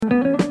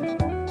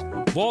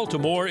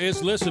Baltimore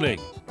is listening.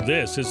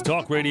 This is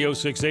Talk Radio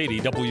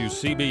 680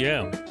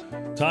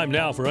 WCBM. Time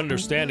now for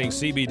Understanding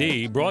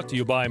CBD, brought to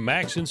you by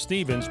Max and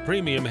Stevens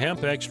Premium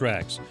Hemp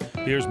Extracts.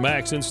 Here's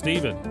Max and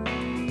Steven.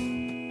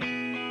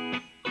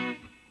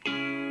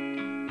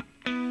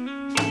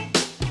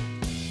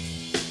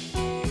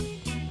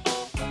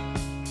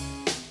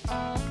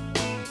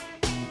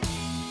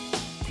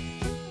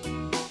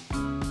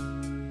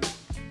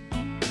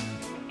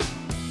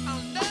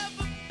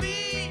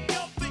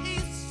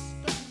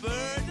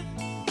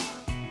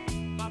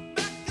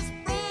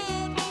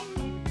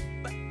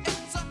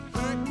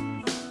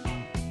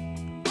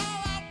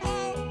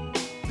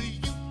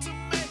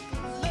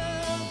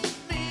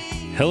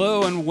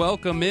 Hello and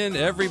welcome in,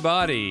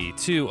 everybody,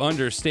 to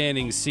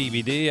Understanding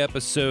CBD,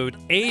 episode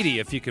 80,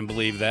 if you can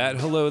believe that.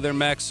 Hello there,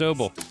 Max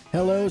Sobel.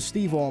 Hello,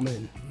 Steve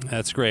Allman.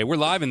 That's great. We're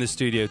live in the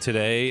studio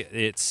today.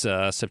 It's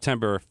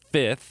September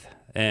 5th,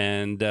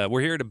 and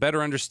we're here to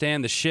better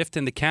understand the shift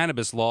in the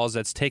cannabis laws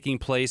that's taking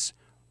place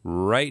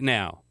right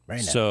now.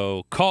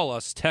 So call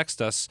us,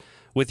 text us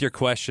with your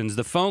questions.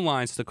 The phone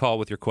lines to call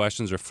with your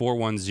questions are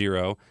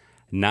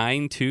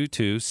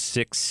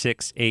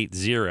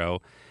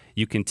 410-922-6680.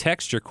 You can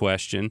text your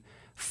question,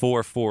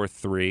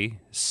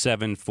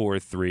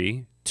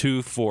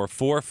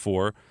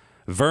 443-743-2444.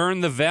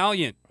 Vern the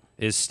Valiant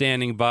is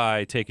standing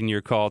by taking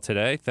your call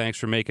today. Thanks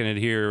for making it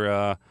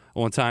here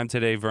on time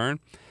today,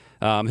 Vern.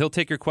 He'll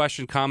take your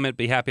question, comment,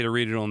 be happy to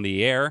read it on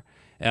the air.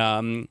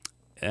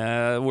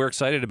 We're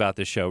excited about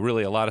this show.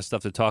 Really, a lot of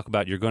stuff to talk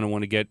about. You're going to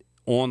want to get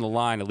on the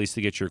line, at least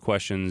to get your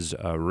questions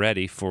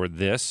ready for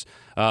this.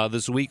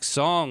 This week's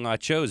song I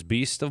chose,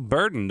 Beast of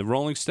Burden, the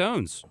Rolling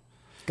Stones.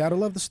 Gotta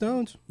love the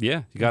Stones.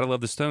 Yeah, you gotta love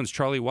the Stones.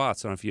 Charlie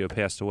Watts, I don't know if you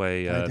passed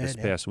away this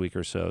past week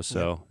or so,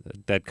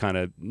 that kind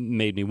of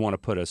made me want to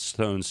put a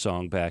Stones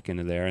song back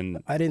into there.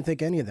 And I didn't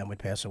think any of them would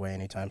pass away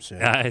anytime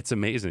soon. It's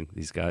amazing,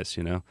 these guys,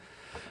 you know.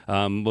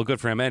 Well, good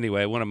for him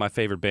anyway. One of my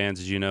favorite bands,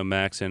 as you know,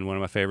 Max, and one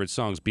of my favorite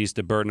songs, Beast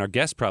of Burden. Our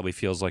guest probably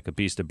feels like a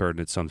beast of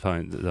burden at some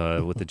point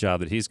with the job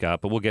that he's got,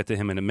 but we'll get to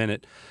him in a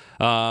minute.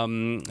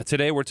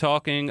 Today we're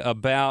talking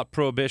about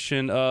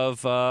prohibition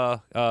of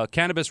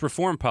cannabis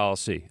reform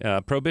policy.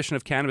 Prohibition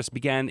of cannabis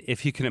began,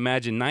 if you can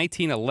imagine,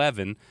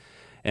 1911,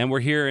 and we're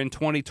here in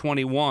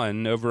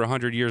 2021, over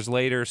 100 years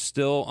later,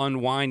 still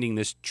unwinding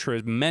this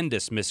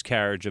tremendous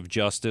miscarriage of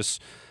justice.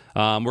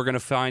 We're going to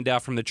find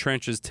out from the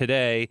trenches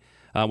today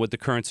what the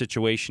current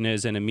situation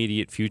is and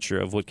immediate future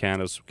of what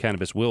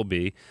cannabis will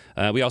be.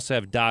 We also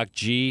have Doc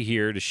G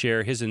here to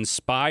share his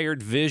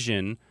inspired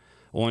vision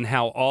on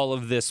how all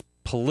of this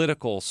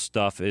political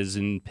stuff is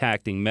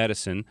impacting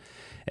medicine.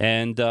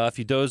 And if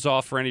you doze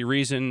off for any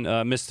reason,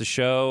 missed the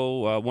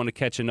show, want to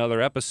catch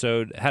another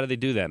episode, how do they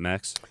do that,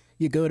 Max?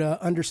 You go to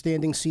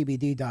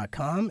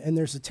understandingcbd.com, and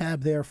there's a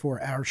tab there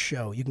for our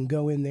show. You can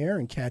go in there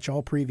and catch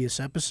all previous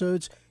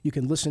episodes. You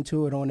can listen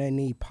to it on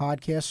any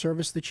podcast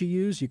service that you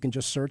use. You can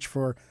just search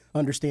for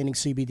Understanding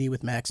CBD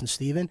with Max and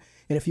Steven.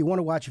 And if you want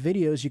to watch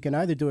videos, you can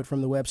either do it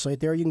from the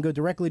website there. You can go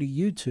directly to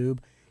YouTube,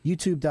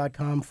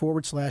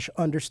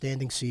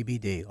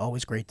 youtube.com/understandingcbd.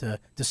 Always great to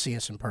see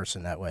us in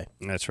person that way.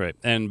 That's right.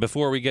 And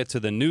before we get to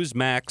the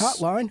Newsmax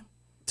hotline,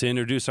 to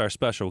introduce our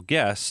special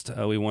guest,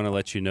 we want to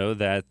let you know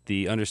that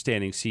the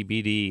Understanding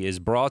CBD is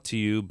brought to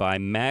you by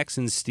Max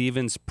and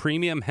Stevens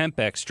Premium Hemp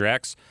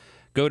Extracts.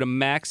 Go to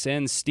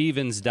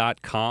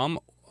maxandstevens.com,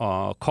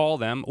 call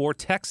them or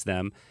text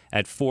them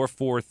at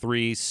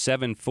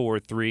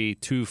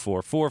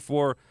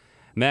 443-743-2444.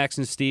 Max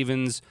and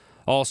Stevens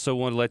also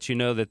want to let you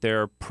know that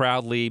they're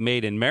proudly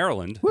made in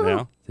Maryland.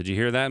 Now, did you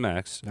hear that,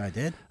 Max? I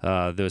did.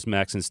 Those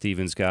Max and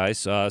Stevens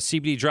guys.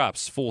 CBD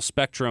Drops, full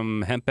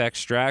spectrum hemp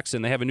extracts,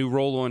 and they have a new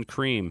roll-on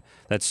cream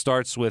that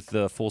starts with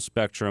the full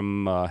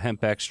spectrum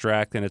hemp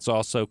extract, and it's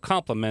also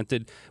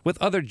complemented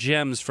with other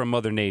gems from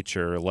Mother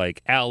Nature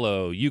like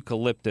aloe,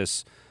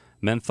 eucalyptus,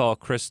 menthol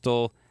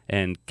crystal,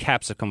 and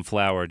capsicum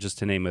flower, just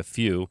to name a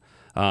few.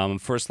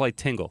 For a slight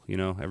tingle, you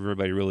know,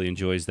 everybody really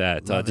enjoys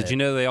that. Did you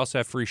know they also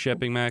have free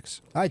shipping,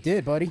 Max? I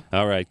did, buddy.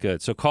 All right,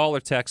 good. So call or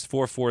text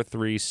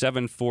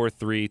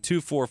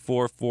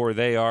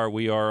 443-743-2444.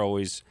 We are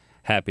always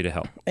happy to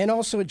help. And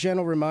also a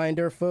gentle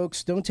reminder,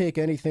 folks, don't take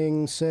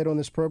anything said on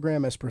this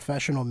program as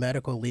professional,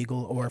 medical,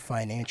 legal, or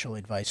financial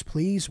advice.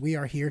 Please, we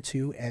are here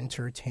to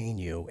entertain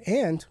you.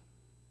 And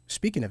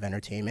speaking of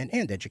entertainment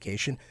and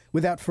education,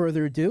 without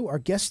further ado, our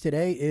guest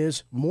today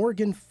is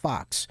Morgan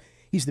Fox.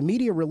 He's the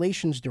Media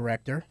Relations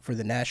Director for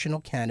the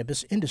National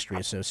Cannabis Industry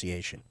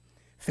Association.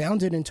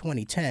 Founded in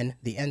 2010,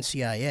 the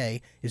NCIA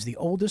is the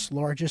oldest,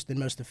 largest, and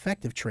most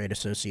effective trade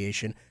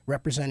association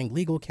representing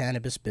legal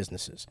cannabis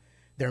businesses.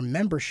 Their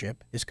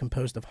membership is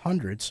composed of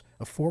hundreds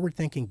of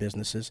forward-thinking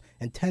businesses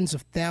and tens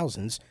of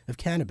thousands of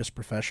cannabis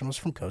professionals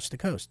from coast to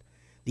coast.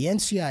 The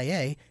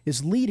NCIA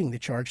is leading the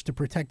charge to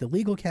protect the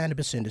legal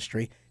cannabis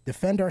industry,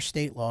 defend our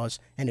state laws,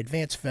 and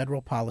advance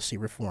federal policy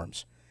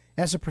reforms.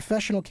 As a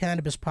professional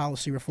cannabis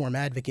policy reform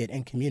advocate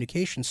and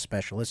communications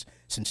specialist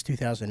since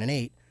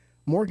 2008,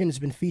 Morgan has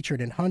been featured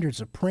in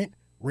hundreds of print,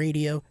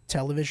 radio,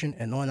 television,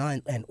 and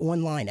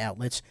online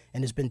outlets,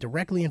 and has been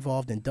directly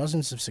involved in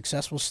dozens of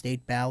successful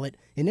state ballot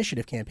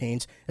initiative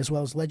campaigns, as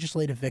well as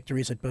legislative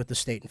victories at both the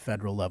state and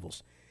federal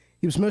levels.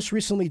 He was most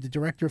recently the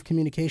Director of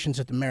Communications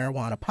at the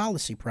Marijuana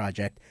Policy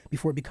Project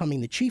before becoming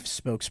the chief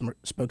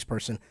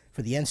spokesperson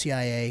for the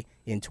NCIA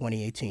in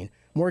 2018.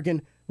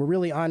 Morgan, we're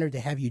really honored to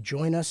have you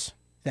join us.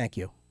 Thank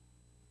you.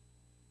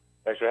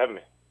 Thanks for having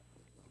me.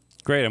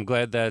 Great. I'm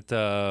glad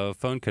that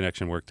phone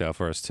connection worked out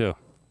for us, too.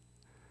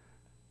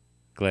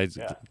 Glad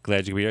you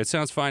could be here. It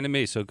sounds fine to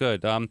me, so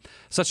good.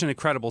 Such an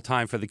incredible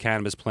time for the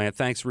cannabis plant.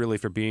 Thanks really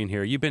for being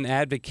here. You've been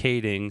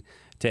advocating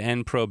to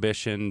end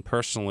prohibition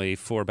personally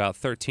for about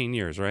 13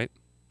 years, right?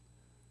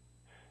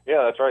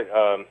 Yeah, that's right.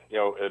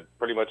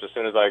 Pretty much as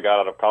soon as I got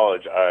out of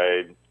college,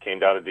 I came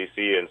down to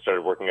D.C. and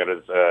started working at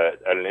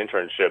an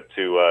internship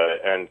to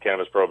end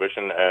cannabis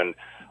prohibition. And,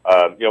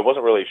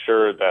 wasn't really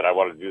sure that I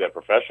wanted to do that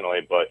professionally,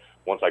 but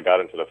once I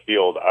got into the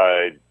field,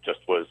 I just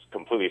was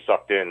completely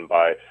sucked in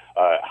by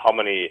how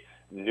many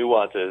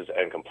nuances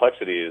and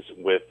complexities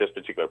with this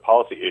particular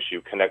policy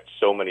issue connect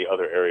so many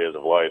other areas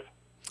of life.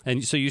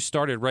 And so you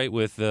started right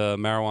with the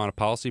Marijuana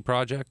Policy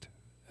Project,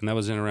 and that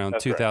was in around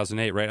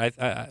 2008,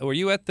 right? Were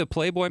you at the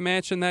Playboy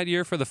Mansion that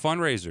year for the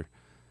fundraiser?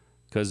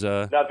 Cause,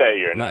 not that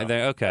year, no.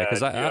 Okay,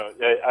 because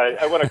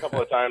I went a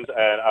couple of times,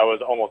 and I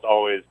was almost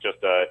always just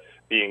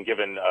being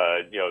given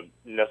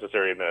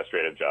necessary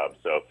administrative jobs.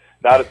 So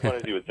not as fun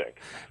as you would think.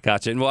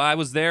 Gotcha. And well, I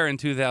was there in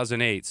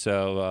 2008,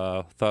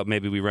 so thought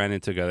maybe we ran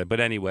into together. But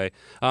anyway,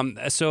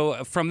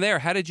 so from there,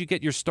 how did you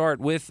get your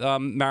start with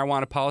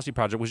Marijuana Policy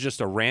Project? Was it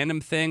just a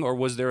random thing, or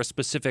was there a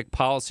specific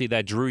policy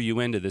that drew you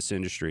into this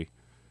industry?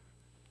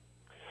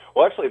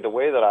 Well, actually, the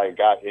way that I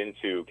got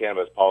into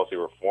cannabis policy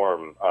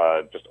reform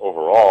just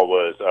overall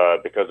was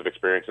because of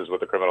experiences with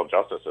the criminal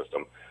justice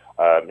system.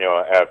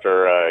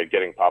 After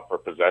getting popped for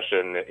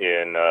possession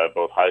in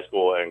both high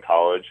school and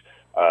college,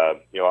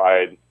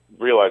 I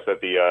realized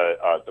that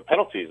the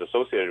penalties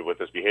associated with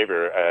this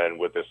behavior and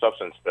with this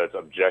substance that's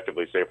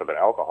objectively safer than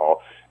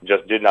alcohol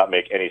just did not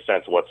make any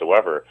sense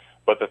whatsoever.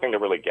 But the thing that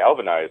really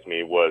galvanized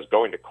me was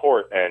going to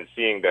court and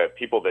seeing that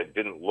people that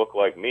didn't look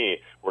like me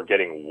were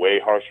getting way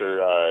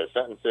harsher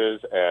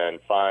sentences and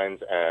fines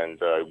and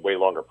way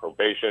longer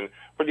probation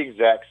for the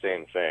exact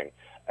same thing.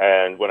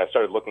 And when I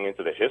started looking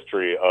into the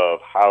history of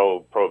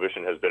how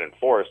prohibition has been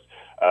enforced,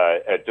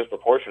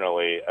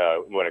 disproportionately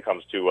when it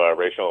comes to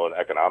racial and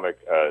economic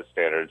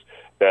standards,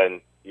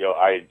 then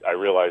I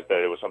realized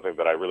that it was something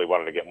that I really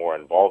wanted to get more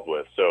involved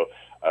with. So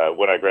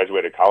when I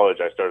graduated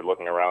college, I started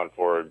looking around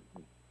for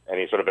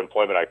any sort of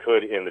employment I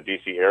could in the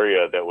D.C.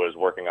 area that was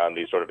working on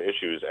these sort of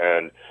issues.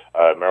 And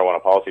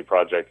Marijuana Policy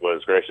Project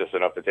was gracious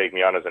enough to take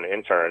me on as an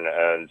intern,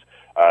 and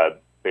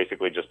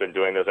basically just been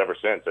doing this ever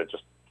since. I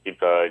just keep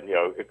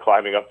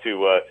climbing up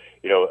to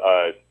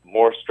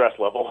more stress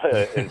level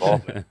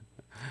involvement.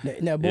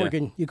 Now,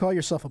 Morgan, you call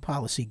yourself a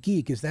policy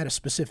geek. Is that a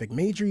specific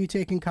major you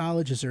take in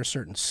college? Is there a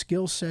certain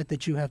skill set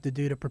that you have to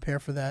do to prepare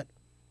for that?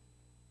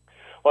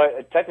 Well,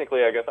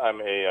 technically, I guess I'm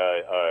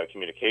a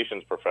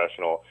communications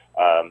professional,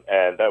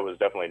 and that was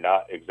definitely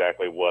not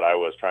exactly what I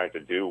was trying to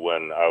do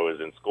when I was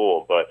in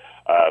school. But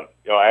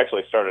I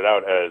actually started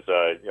out as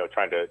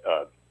trying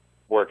to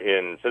work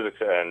in physics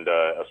and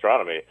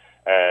astronomy,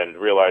 and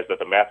realized that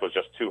the math was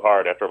just too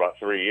hard after about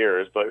 3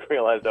 years. But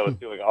realized I was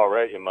doing all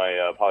right in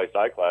my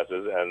poli-sci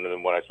classes, and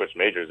then when I switched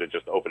majors, it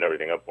just opened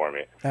everything up for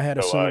me. I had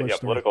a similar story.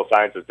 Political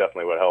science is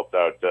definitely what helped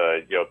out,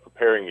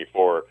 preparing me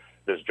for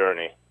this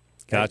journey.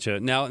 Gotcha.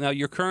 Now,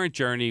 your current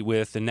journey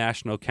with the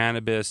National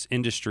Cannabis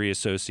Industry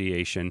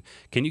Association,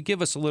 can you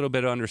give us a little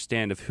bit of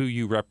understand of who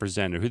you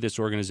represent or who this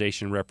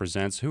organization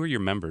represents? Who are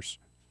your members?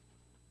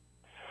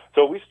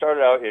 So we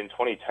started out in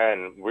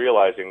 2010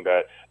 realizing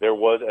that there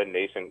was a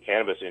nascent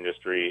cannabis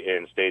industry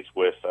in states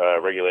with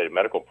regulated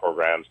medical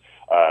programs,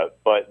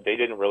 but they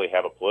didn't really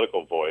have a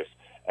political voice.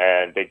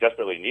 And they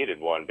desperately needed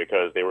one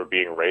because they were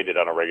being raided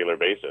on a regular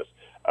basis.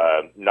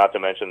 Not to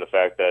mention the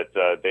fact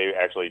that they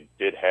actually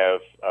did have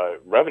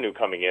revenue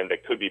coming in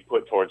that could be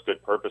put towards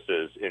good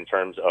purposes in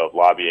terms of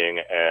lobbying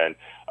and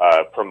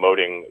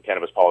promoting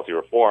cannabis policy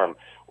reform,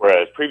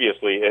 whereas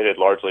previously it had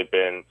largely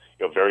been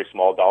very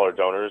small dollar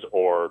donors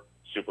or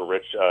super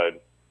rich,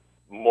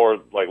 more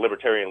like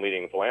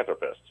libertarian-leaning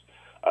philanthropists.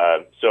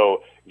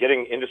 So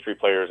getting industry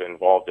players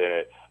involved in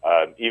it,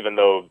 even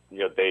though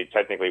they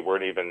technically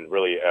weren't even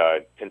really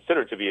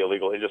considered to be a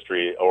legal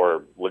industry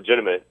or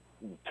legitimate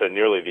to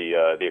nearly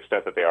the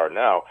extent that they are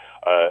now,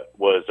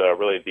 was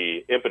really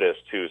the impetus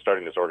to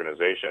starting this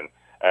organization.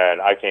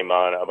 And I came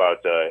on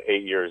about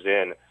 8 years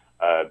in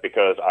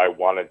because I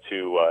wanted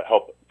to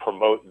help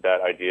promote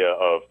that idea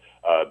of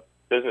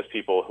business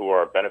people who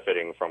are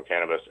benefiting from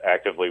cannabis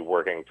actively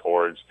working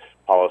towards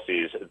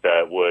policies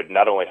that would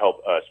not only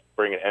help us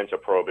bring an end to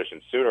prohibition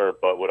sooner,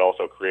 but would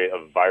also create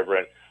a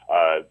vibrant,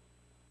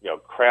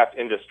 craft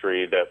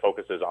industry that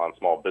focuses on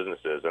small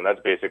businesses. And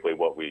that's basically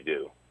what we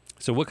do.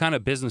 So what kind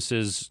of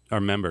businesses are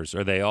members?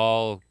 Are they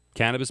all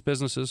cannabis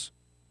businesses?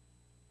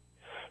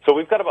 So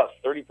we've got about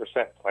 30%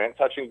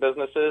 plant-touching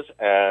businesses,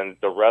 and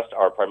the rest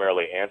are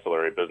primarily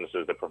ancillary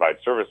businesses that provide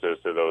services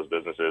to those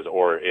businesses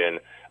or in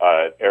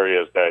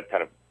areas that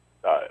kind of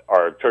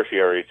are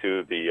tertiary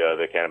to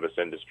the cannabis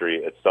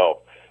industry itself.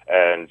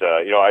 And,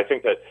 I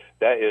think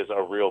that is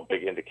a real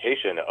big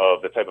indication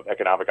of the type of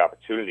economic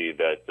opportunity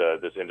that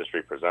this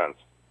industry presents.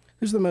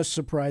 Who's the most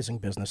surprising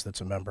business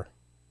that's a member?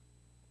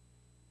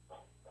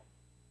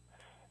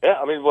 Yeah,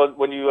 I mean,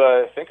 when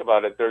you think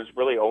about it, there's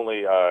really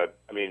only,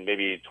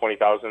 maybe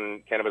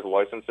 20,000 cannabis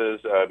licenses,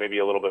 maybe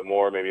a little bit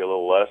more, maybe a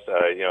little less.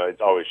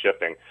 It's always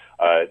shifting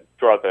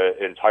throughout the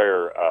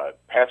entire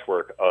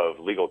patchwork of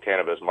legal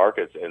cannabis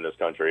markets in this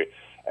country.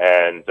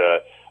 And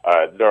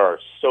there are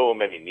so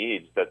many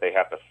needs that they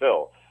have to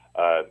fill.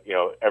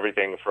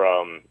 Everything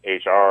from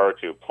HR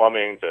to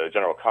plumbing to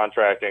general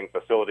contracting,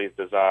 facilities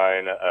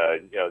design,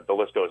 the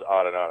list goes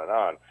on and on and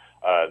on.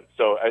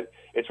 So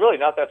it's really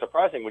not that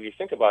surprising when you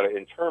think about it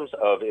in terms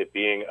of it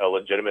being a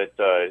legitimate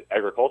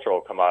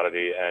agricultural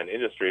commodity and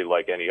industry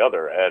like any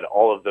other, and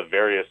all of the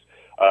various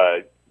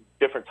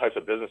different types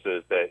of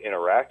businesses that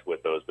interact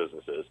with those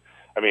businesses.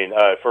 I mean,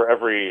 for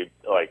every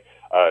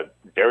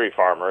dairy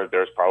farmer,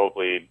 there's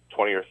probably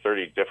 20 or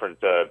 30 different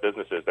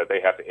businesses that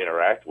they have to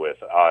interact with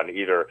on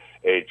either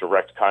a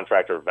direct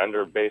contractor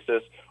vendor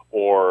basis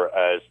or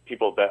as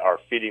people that are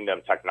feeding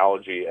them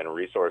technology and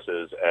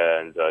resources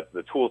and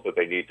the tools that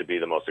they need to be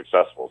the most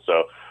successful.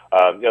 So,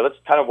 that's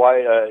kind of why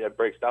it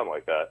breaks down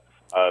like that.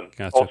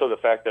 Gotcha. Also, the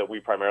fact that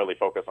we primarily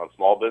focus on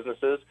small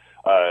businesses,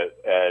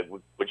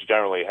 which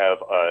generally have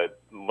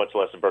much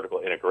less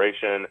vertical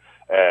integration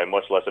and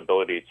much less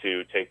ability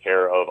to take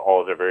care of all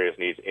of their various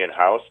needs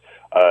in-house.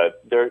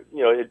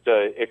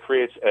 It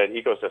creates an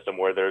ecosystem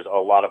where there's a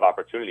lot of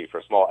opportunity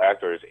for small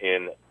actors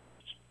in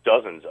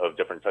dozens of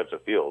different types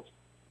of fields.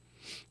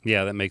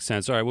 Yeah, that makes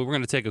sense. All right, well, we're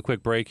going to take a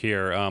quick break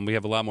here. We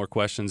have a lot more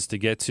questions to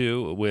get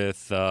to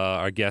with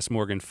our guest,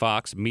 Morgan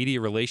Fox, Media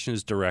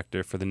Relations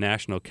Director for the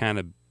National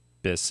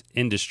Cannabis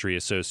Industry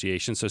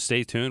Association. So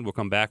stay tuned. We'll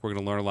come back. We're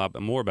going to learn a lot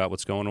more about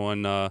what's going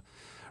on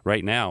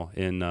right now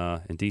in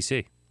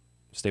D.C.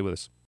 Stay with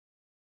us.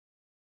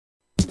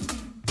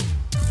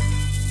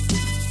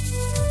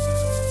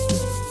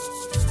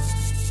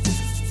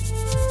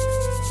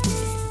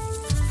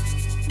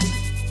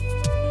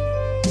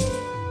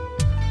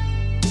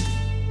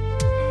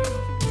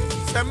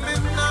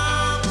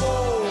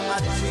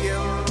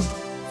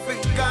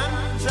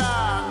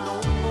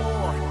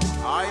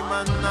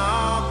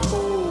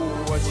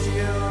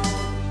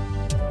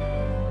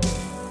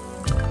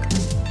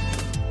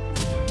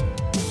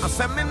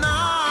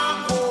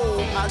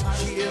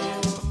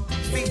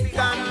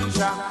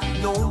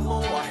 No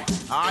more,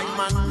 I'm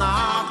a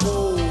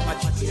nago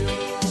at you.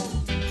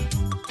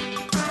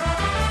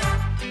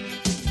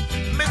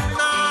 Me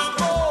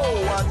nago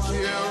at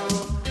you.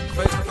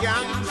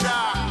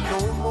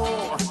 No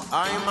more,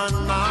 I'm a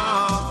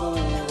nago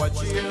at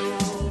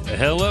you.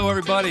 Hello,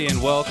 everybody,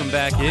 and welcome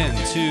back in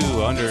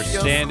to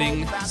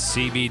Understanding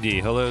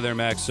CBD. Hello there,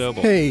 Max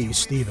Sobel. Hey,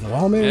 Stephen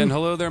Wallman. And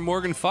hello there,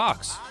 Morgan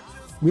Fox.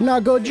 We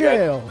not go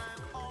jail.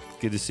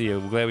 Good to see you.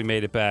 I'm glad we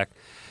made it back.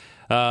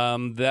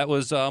 That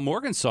was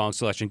Morgan's song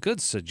selection.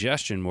 Good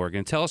suggestion,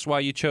 Morgan. Tell us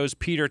why you chose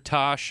Peter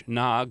Tosh,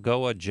 Nah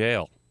Goa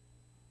Jail.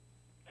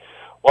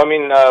 Well, I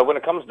mean, when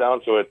it comes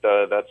down to it,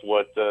 that's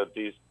what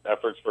these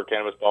efforts for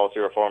cannabis policy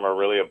reform are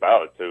really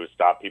about, to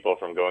stop people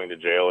from going to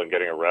jail and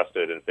getting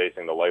arrested and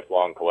facing the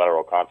lifelong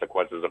collateral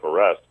consequences of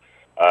arrest.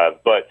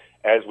 But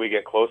as we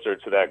get closer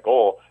to that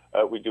goal,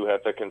 we do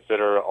have to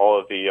consider all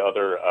of the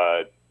other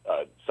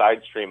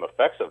side stream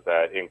effects of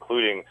that,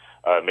 including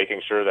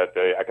making sure that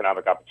the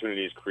economic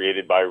opportunities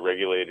created by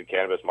regulated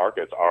cannabis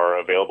markets are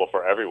available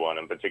for everyone,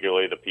 and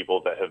particularly the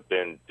people that have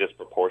been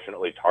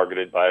disproportionately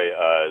targeted by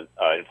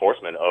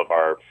enforcement of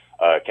our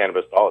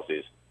cannabis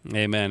policies.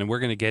 Amen. And we're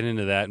going to get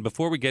into that. And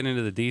before we get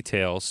into the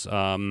details, we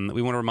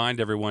want to remind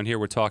everyone here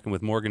we're talking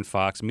with Morgan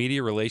Fox,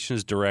 Media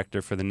Relations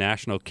Director for the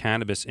National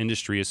Cannabis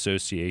Industry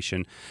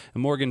Association.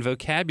 And Morgan,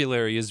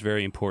 vocabulary is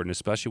very important,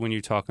 especially when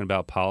you're talking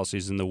about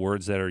policies and the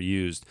words that are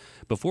used.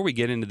 Before we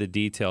get into the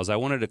details, I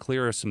wanted to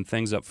clear some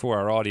things up for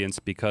our audience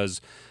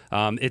because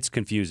it's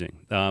confusing.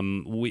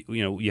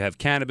 You have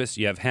cannabis,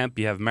 you have hemp,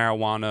 you have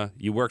marijuana.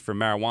 You worked for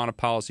Marijuana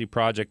Policy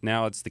Project.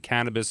 Now it's the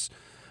Cannabis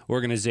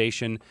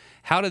Organization.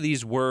 How do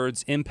these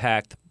words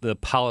impact the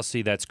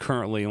policy that's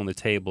currently on the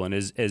table? And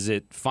is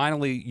it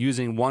finally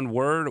using one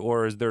word,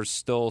 or is there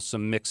still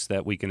some mix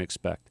that we can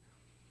expect?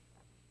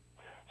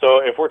 So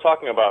if we're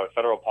talking about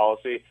federal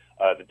policy,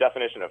 the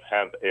definition of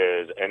hemp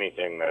is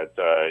anything that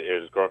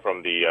is grown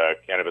from the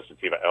cannabis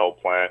sativa L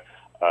plant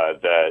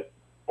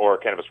or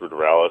cannabis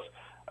ruderalis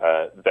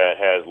that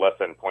has less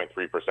than 0.3%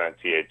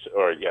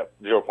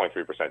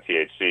 0.3%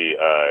 THC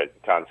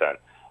content.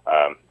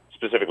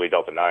 Specifically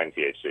Delta-9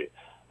 THC.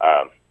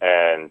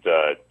 And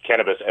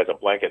cannabis as a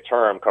blanket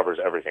term covers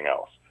everything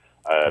else.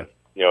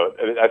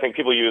 I think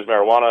people use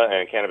marijuana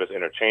and cannabis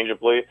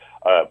interchangeably,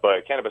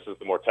 but cannabis is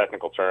the more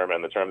technical term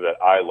and the term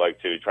that I like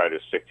to try to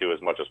stick to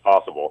as much as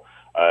possible.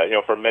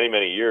 For many,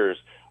 many years,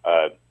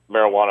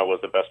 marijuana was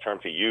the best term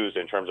to use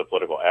in terms of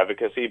political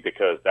advocacy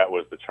because that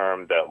was the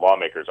term that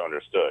lawmakers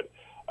understood.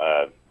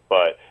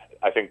 But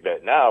I think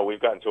that now we've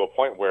gotten to a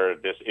point where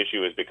this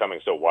issue is becoming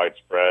so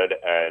widespread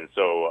and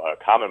so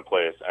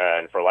commonplace,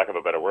 and for lack of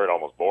a better word,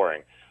 almost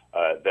boring,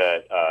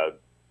 that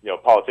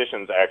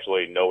politicians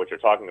actually know what you're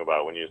talking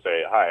about when you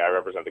say, "Hi, I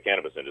represent the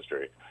cannabis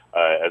industry,"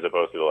 as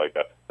opposed to like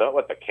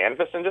the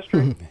cannabis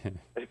industry.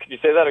 Could you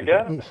say that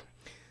again?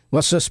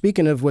 Well, so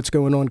speaking of what's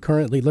going on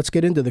currently, let's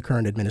get into the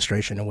current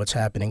administration and what's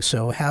happening.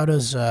 So how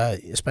does,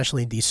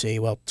 especially in D.C.,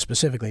 well,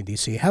 specifically in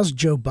D.C., how's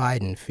Joe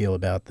Biden feel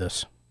about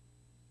this?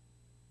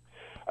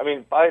 I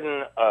mean,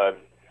 Biden,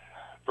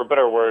 for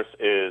better or worse,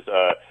 is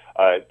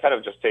kind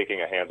of just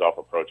taking a hands-off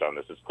approach on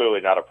this. It's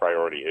clearly not a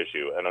priority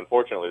issue. And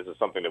unfortunately, this is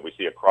something that we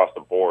see across the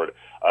board,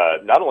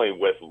 not only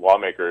with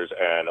lawmakers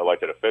and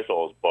elected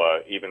officials,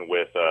 but even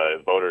with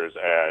voters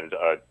and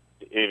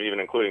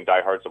even including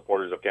diehard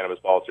supporters of cannabis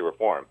policy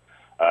reform.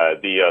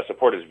 The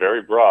support is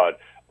very broad,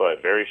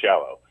 but very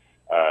shallow.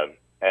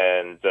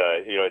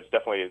 It's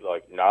definitely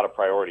like not a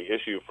priority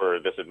issue for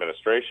this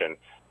administration.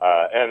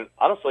 And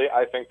honestly,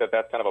 I think that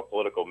that's kind of a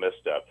political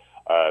misstep.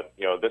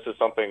 This is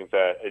something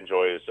that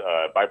enjoys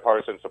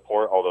bipartisan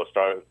support, although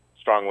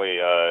strongly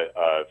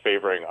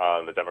favoring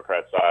on the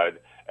Democrat side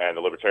and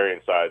the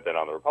Libertarian side than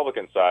on the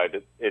Republican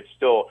side. It's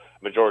still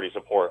majority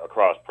support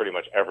across pretty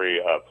much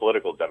every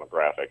political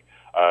demographic.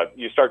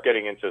 You start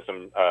getting into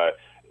some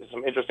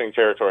interesting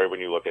territory when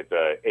you look at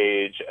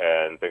age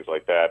and things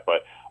like that.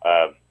 But,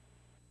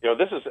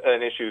 this is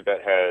an issue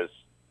that has,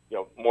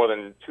 more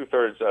than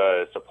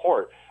 2/3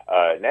 support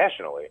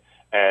nationally.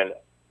 And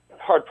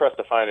hard-pressed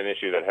to find an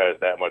issue that has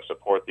that much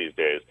support these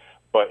days.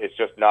 But it's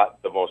just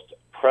not the most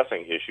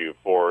pressing issue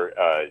for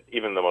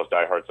even the most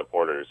diehard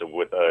supporters,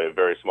 with a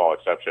very small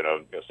exception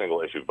of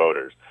single-issue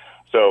voters.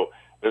 So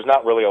there's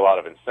not really a lot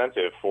of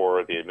incentive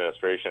for the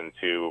administration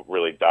to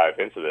really dive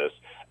into this.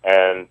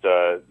 And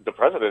the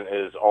president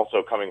is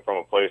also coming from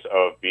a place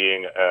of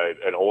being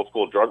an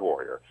old-school drug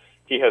warrior.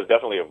 He has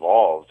definitely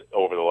evolved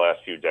over the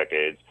last few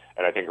decades,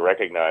 and I think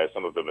recognized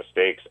some of the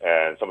mistakes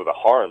and some of the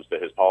harms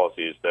that his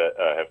policies that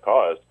have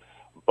caused.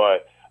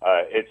 But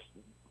it's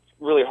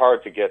really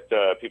hard to get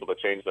people to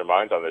change their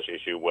minds on this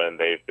issue when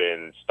they've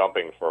been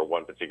stumping for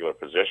one particular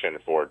position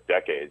for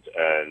decades,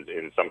 and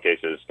in some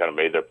cases kind of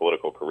made their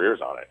political careers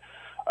on it.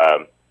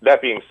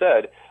 That being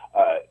said,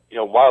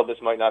 while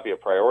this might not be a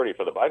priority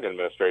for the Biden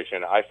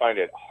administration, I find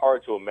it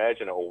hard to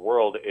imagine a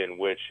world in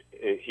which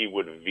he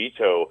would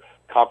veto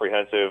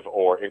comprehensive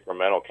or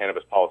incremental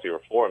cannabis policy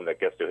reform that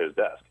gets to his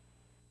desk.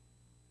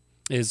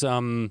 Is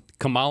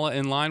Kamala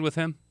in line with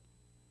him?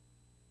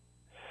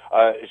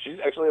 She's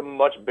actually a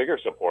much bigger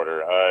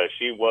supporter.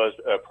 She was,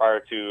 prior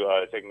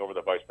to taking over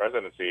the vice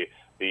presidency,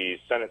 the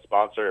Senate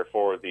sponsor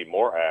for the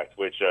MORE Act,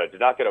 which did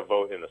not get a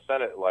vote in the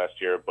Senate last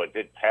year, but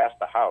did pass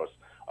the House,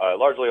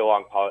 largely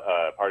along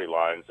party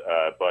lines.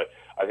 But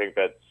I think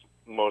that's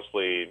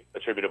mostly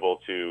attributable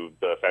to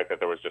the fact that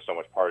there was just so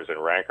much partisan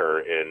rancor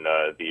in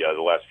the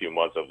last few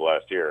months of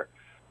last year.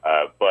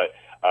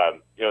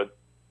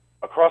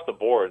 Across the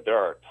board, there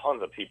are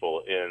tons of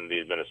people in the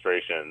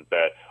administration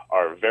that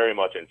are very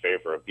much in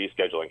favor of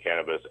descheduling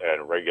cannabis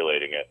and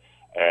regulating it.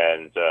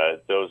 And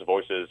those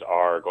voices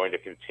are going to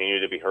continue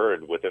to be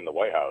heard within the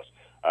White House.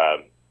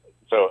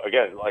 So,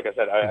 again, like I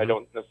said, I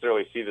don't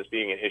necessarily see this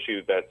being an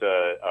issue that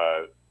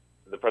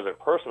the president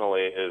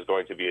personally is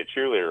going to be a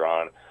cheerleader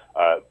on,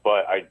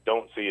 but I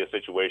don't see a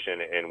situation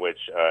in which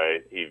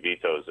he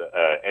vetoes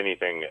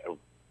anything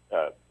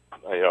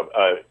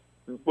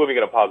moving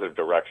in a positive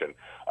direction,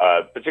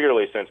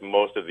 particularly since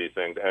most of these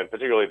things, and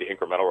particularly the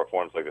incremental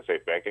reforms like the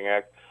Safe Banking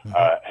Act,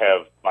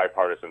 have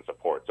bipartisan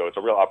support. So it's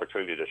a real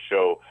opportunity to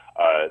show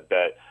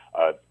that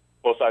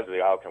both sides of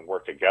the aisle can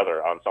work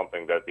together on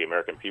something that the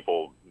American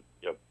people,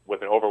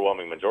 with an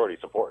overwhelming majority,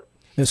 support.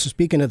 Now, so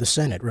speaking of the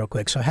Senate, real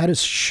quick, so how does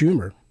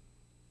Schumer's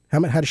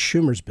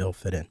bill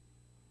fit in?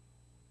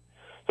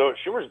 So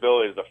Schumer's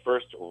bill is the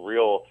first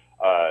real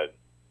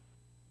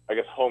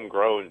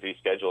homegrown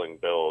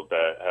descheduling bill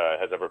that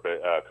has ever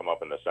come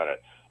up in the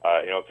Senate.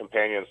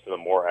 Companions to the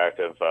MORE Act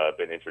have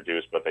been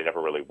introduced, but they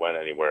never really went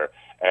anywhere.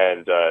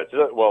 And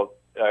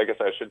I guess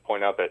I should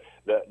point out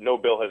that no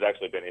bill has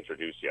actually been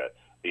introduced yet.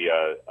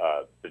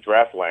 The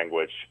draft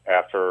language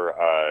after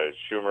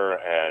Schumer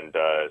and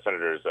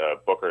Senators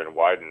Booker and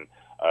Wyden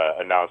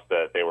announced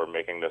that they were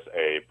making this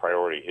a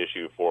priority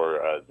issue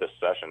for this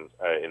session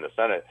in the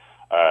Senate,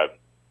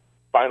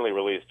 finally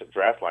released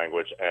draft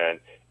language, and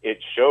it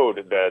showed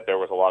that there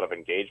was a lot of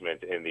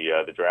engagement in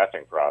the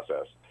drafting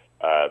process.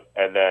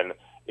 And then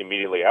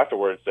immediately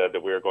afterwards said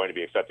that we were going to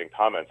be accepting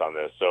comments on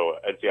this. So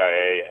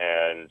NCIA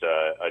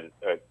and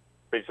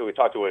basically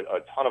talked to a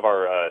ton of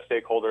our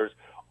stakeholders,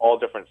 all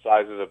different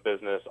sizes of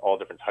business, all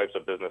different types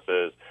of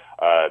businesses,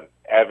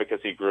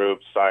 advocacy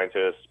groups,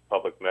 scientists,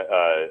 public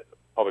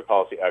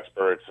policy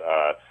experts,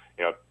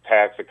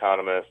 tax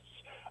economists,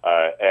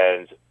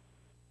 and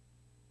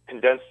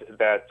condensed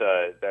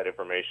that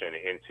information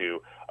into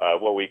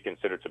what we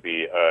consider to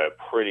be a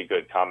pretty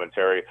good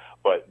commentary,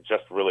 but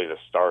just really the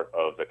start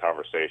of the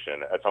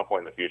conversation. At some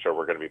point in the future,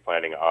 we're going to be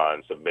planning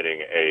on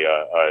submitting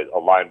a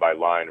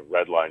line-by-line,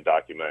 red-line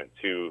document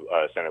to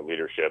Senate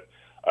leadership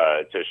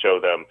to show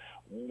them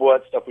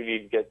what stuff we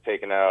need to get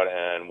taken out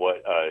and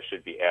what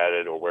should be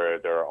added, or where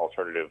there are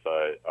alternative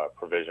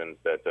provisions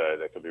that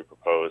could be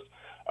proposed.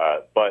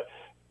 But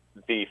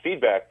the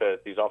feedback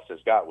that these offices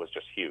got was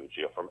just huge,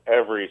 from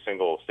every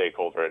single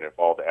stakeholder and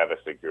involved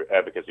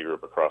advocacy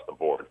group across the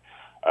board.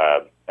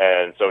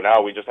 And so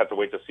now we just have to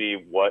wait to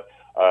see what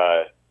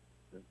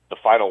the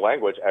final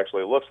language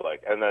actually looks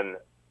like. And then,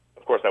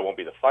 of course, that won't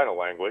be the final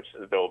language.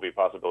 There will be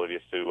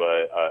possibilities to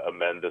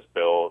amend this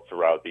bill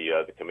throughout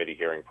the committee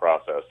hearing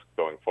process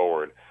going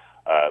forward.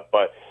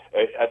 But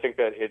I think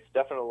that it's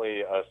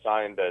definitely a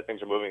sign that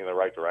things are moving in the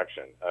right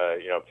direction.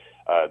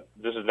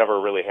 This has never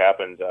really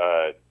happened,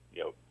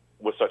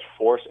 with such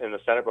force in the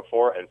Senate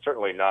before, and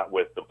certainly not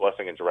with the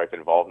blessing and direct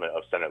involvement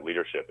of Senate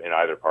leadership in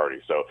either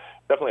party. So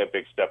definitely a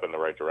big step in the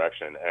right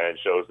direction, and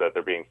shows that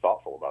they're being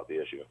thoughtful about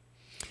the issue.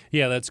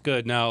 Yeah, that's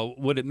good. Now,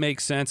 would it make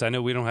sense, I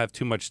know we don't have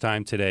too much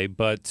time today,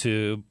 but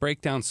to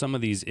break down some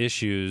of these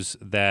issues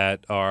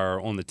that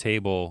are on the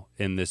table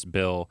in this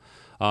bill,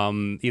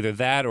 either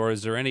that, or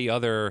is there any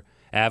other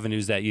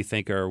avenues that you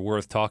think are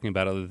worth talking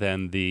about other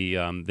than the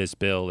this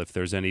bill, if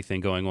there's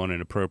anything going on in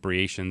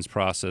appropriations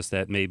process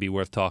that may be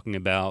worth talking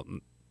about?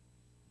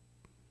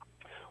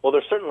 Well,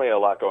 there's certainly a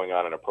lot going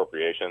on in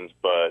appropriations,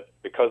 but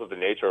because of the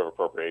nature of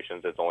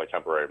appropriations, it's only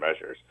temporary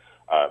measures.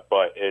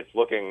 But it's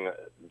looking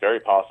very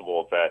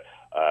possible that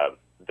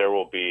there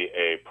will be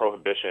a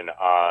prohibition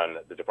on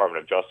the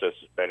Department of Justice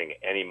spending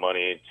any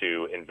money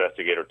to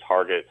investigate or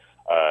target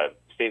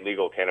state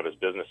legal cannabis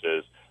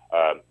businesses.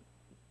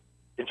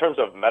 In terms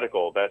of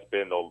medical, that's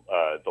been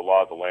the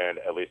law of the land,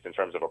 at least in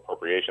terms of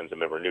appropriations, and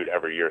been renewed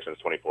every year since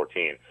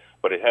 2014.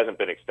 But it hasn't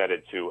been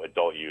extended to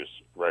adult use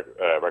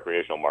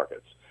recreational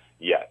markets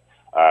yet.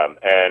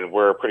 And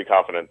we're pretty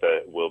confident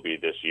that it will be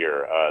this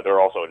year. There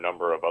are also a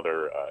number of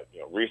other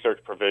research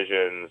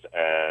provisions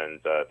and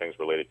things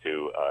related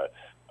to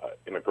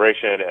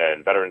immigration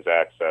and veterans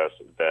access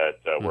that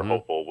we're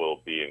hopeful will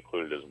be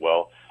included as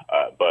well.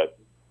 But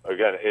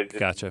again,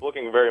 it's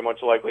looking very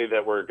much likely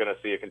that we're going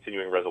to see a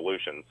continuing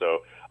resolution. So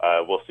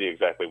we'll see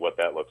exactly what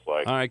that looks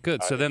like. All right,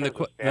 good. So then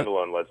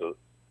standalone legislation.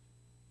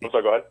 I'm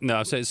sorry, go ahead.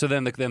 No, so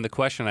then the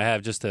question I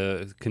have, just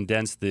to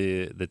condense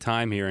the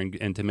time here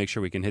and to make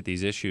sure we can hit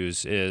these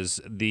issues, is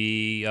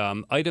the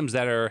items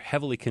that are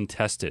heavily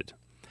contested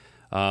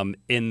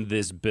in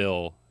this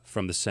bill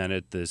from the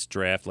Senate, this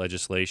draft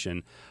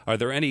legislation. Are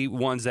there any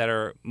ones that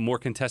are more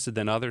contested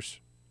than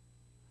others?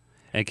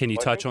 And can you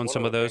touch on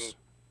some of those?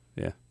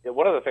 Yeah,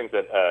 one of the things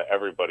that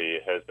everybody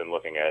has been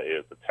looking at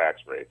is the tax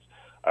rates.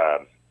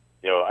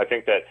 I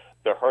think that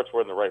their hearts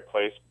were in the right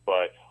place,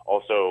 but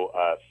also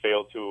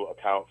failed to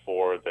account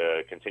for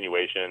the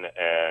continuation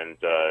and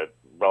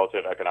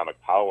relative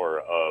economic power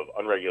of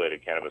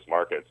unregulated cannabis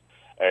markets.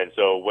 And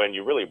so when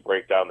you really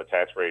break down the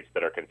tax rates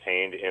that are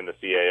contained in the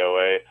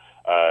CAOA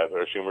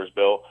or Schumer's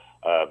bill,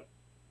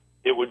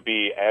 it would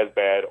be as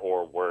bad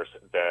or worse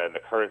than the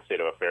current state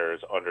of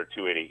affairs under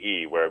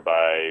 280E,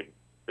 whereby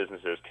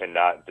businesses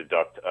cannot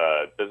deduct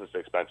business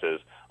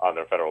expenses on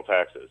their federal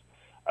taxes.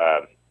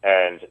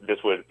 And this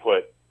would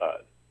put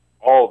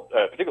all,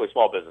 particularly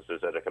small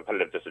businesses, at a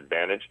competitive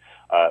disadvantage.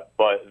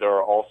 But there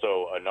are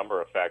also a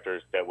number of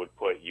factors that would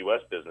put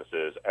U.S.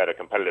 businesses at a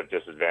competitive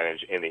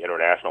disadvantage in the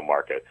international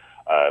market,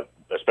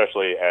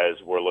 especially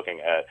as we're looking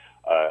at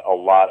a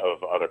lot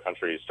of other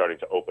countries starting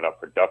to open up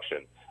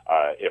production,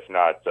 if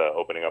not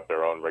opening up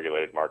their own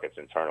regulated markets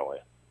internally.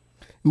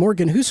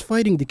 Morgan, who's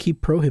fighting to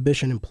keep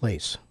prohibition in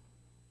place?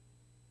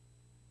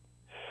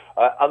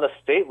 On the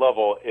state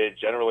level, it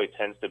generally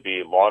tends to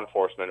be law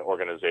enforcement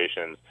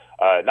organizations,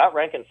 not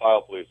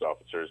rank-and-file police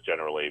officers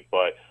generally,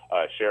 but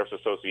sheriff's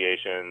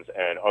associations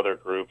and other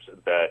groups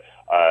that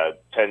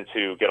tend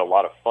to get a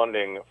lot of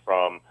funding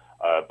from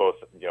both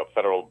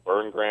federal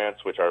burn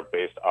grants, which are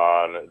based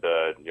on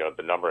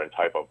the number and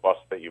type of bust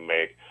that you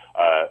make,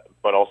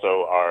 but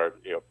also are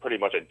pretty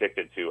much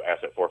addicted to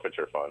asset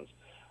forfeiture funds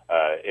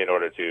in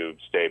order to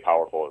stay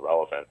powerful and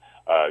relevant.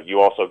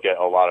 You also get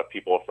a lot of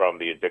people from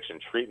the addiction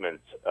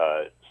treatment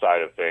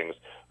side of things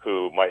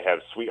who might have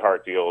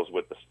sweetheart deals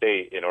with the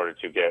state in order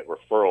to get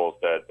referrals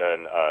that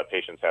then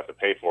patients have to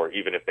pay for,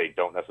 even if they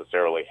don't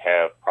necessarily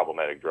have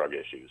problematic drug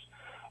issues.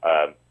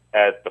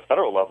 At the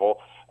federal level,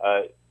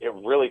 it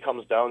really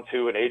comes down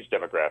to an age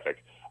demographic.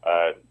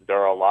 There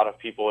are a lot of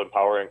people in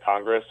power in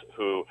Congress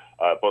who,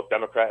 both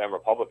Democrat and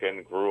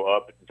Republican, grew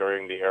up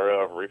during the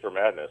era of reefer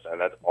madness,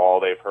 and that's all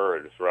they've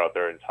heard throughout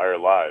their entire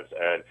lives.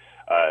 And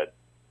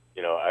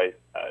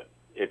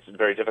it's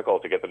very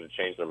difficult to get them to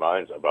change their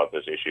minds about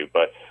this issue.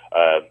 But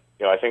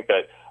I think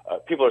that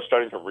people are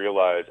starting to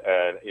realize,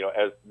 and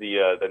as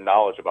the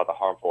knowledge about the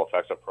harmful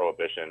effects of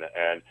prohibition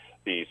and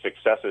the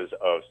successes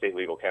of state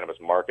legal cannabis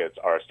markets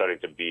are starting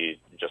to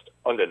be just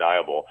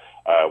undeniable,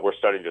 we're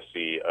starting to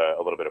see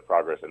a little bit of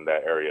progress in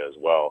that area as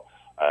well.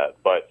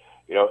 But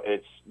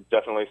it's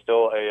definitely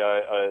still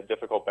a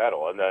difficult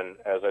battle. And then,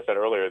 as I said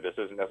earlier, this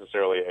isn't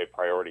necessarily a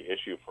priority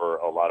issue for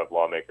a lot of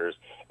lawmakers.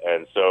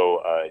 And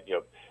so,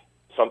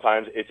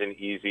 sometimes it's an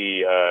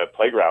easy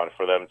playground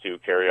for them to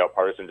carry out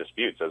partisan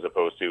disputes as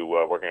opposed to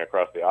working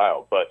across the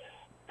aisle. But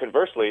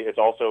conversely, it's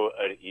also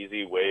an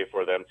easy way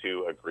for them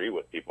to agree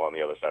with people on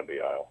the other side of the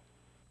aisle.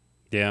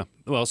 Yeah.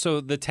 Well, so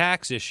the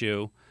tax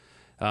issue,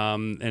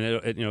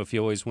 if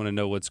you always want to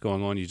know what's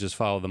going on, you just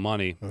follow the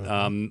money.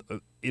 Mm-hmm.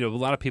 A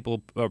lot of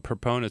people are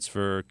proponents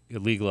for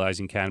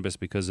legalizing cannabis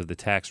because of the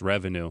tax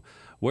revenue.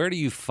 Where do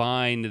you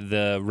find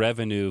the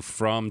revenue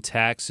from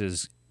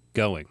taxes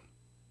going?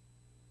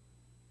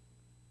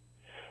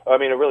 I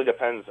mean, it really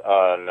depends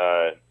on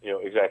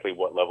exactly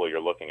what level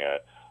you're looking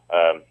at.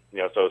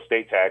 So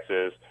state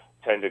taxes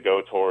tend to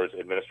go towards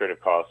administrative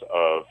costs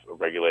of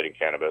regulating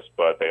cannabis,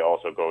 but they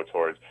also go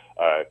towards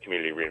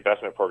community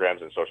reinvestment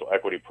programs and social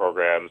equity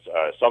programs.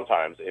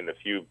 Sometimes in the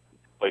few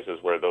places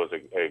where those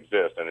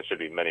exist, and it should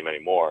be many, many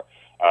more.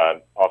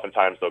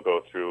 Oftentimes they'll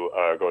go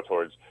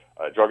towards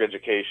drug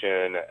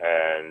education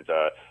and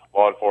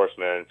law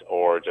enforcement,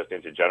 or just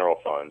into general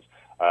funds.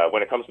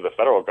 When it comes to the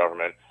federal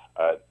government,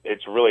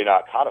 it's really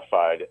not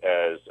codified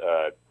as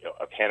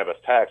a cannabis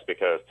tax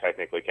because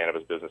technically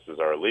cannabis businesses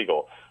are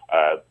illegal,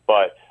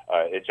 but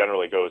it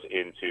generally goes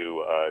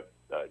into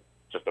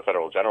just the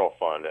federal general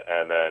fund,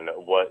 and then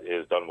what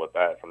is done with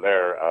that from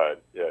there,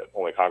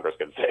 only Congress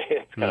can say.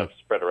 It's kind of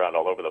spread around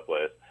all over the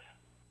place.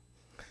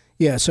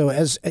 Yeah, so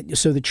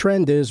the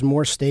trend is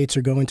more states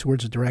are going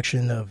towards a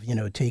direction of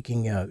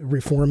taking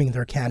reforming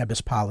their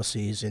cannabis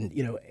policies, and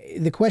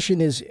the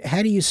question is,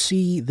 how do you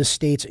see the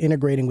states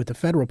integrating with the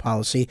federal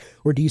policy,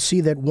 or do you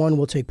see that one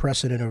will take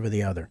precedent over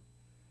the other?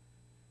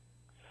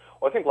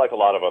 Well, I think like a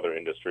lot of other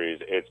industries,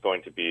 it's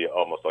going to be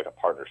almost like a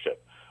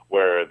partnership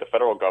where the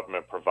federal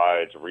government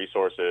provides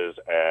resources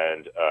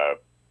and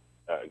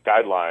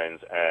guidelines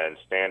and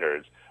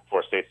standards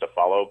for states to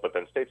follow, but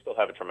then states still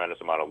have a tremendous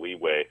amount of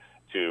leeway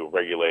to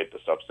regulate the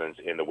substance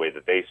in the way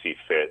that they see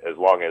fit, as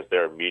long as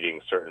they're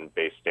meeting certain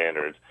base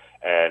standards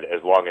and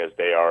as long as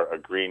they are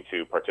agreeing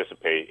to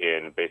participate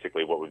in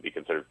basically what would be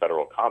considered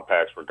federal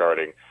compacts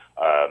regarding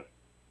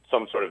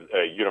some sort of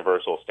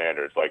universal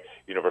standards like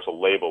universal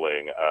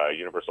labeling,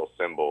 universal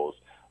symbols,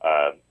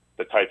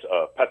 the types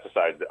of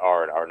pesticides that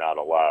are and are not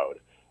allowed.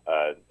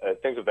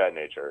 Things of that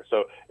nature.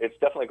 So it's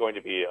definitely going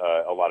to be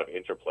a lot of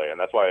interplay, and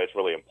that's why it's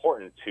really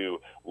important to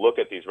look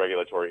at these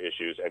regulatory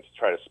issues and to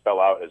try to spell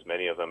out as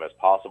many of them as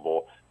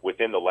possible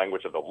within the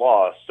language of the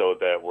law so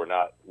that we're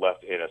not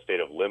left in a state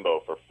of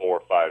limbo for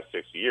 4, 5,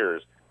 6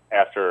 years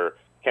after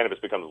cannabis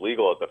becomes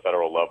legal at the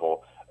federal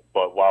level,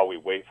 but while we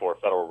wait for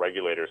federal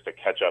regulators to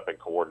catch up and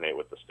coordinate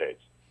with the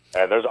states.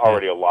 And there's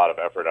already a lot of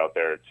effort out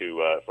there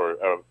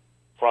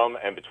from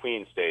and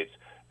between states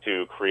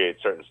to create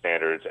certain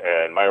standards,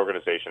 and my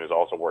organization is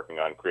also working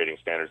on creating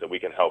standards that we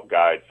can help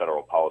guide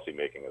federal policy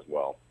making as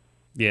well.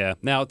 Yeah.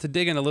 Now, to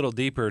dig in a little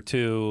deeper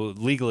to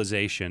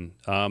legalization,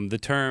 the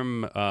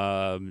term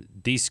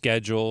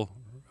deschedule,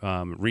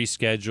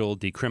 reschedule,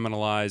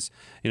 decriminalize,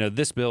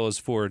 this bill is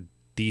for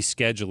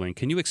descheduling.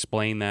 Can you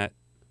explain that?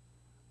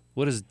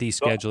 What does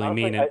descheduling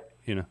mean?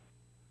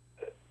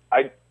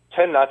 I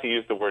tend not to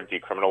use the word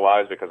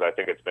decriminalize because I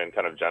think it's been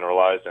kind of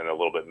generalized and a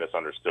little bit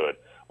misunderstood.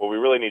 What we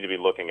really need to be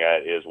looking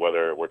at is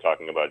whether we're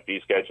talking about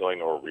descheduling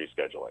or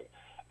rescheduling.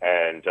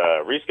 And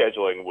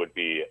rescheduling would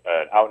be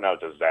an out-and-out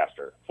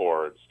disaster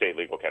for state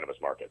legal cannabis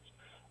markets.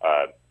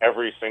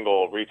 Every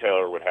single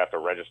retailer would have to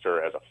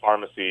register as a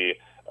pharmacy.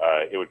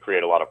 It would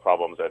create a lot of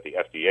problems at the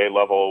FDA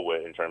level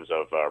in terms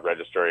of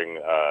registering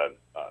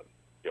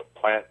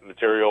plant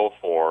material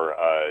for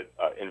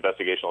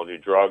investigational new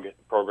drug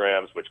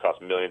programs, which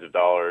cost millions of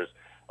dollars,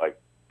 like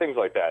things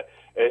like that.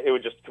 It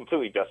would just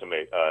completely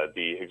decimate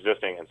the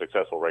existing and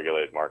successful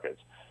regulated markets.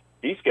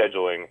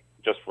 Descheduling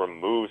just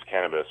removes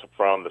cannabis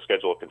from the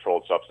Schedule of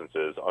Controlled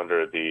Substances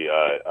under the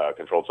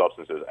Controlled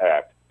Substances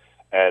Act,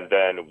 and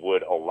then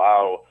would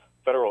allow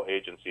federal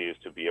agencies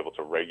to be able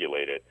to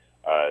regulate it,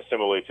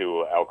 similarly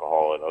to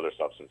alcohol and other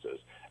substances.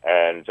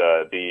 And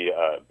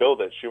the bill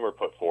that Schumer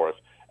put forth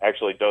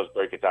actually does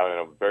break it down in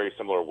a very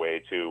similar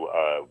way to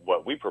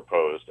what we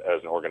proposed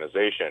as an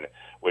organization,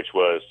 which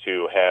was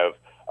to have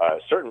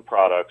certain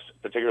products,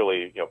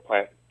 particularly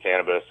plant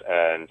cannabis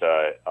and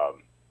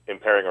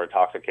impairing or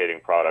intoxicating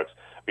products,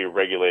 be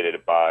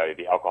regulated by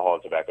the Alcohol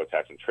and Tobacco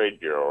Tax and Trade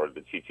Bureau, or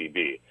the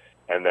TTB,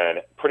 and then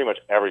pretty much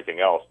everything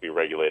else be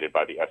regulated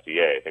by the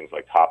FDA, things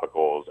like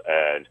topicals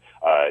and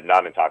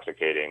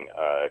non-intoxicating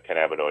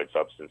cannabinoid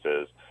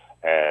substances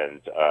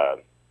and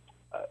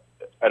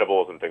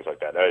edibles and things like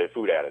that,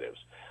 food additives.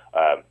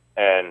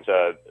 And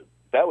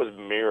that was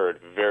mirrored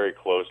very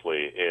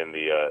closely in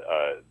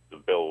the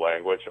bill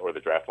language or the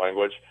draft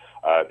language.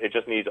 It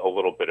just needs a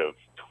little bit of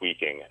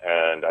tweaking,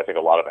 and I think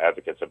a lot of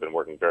advocates have been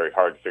working very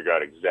hard to figure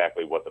out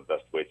exactly what the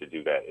best way to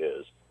do that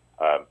is.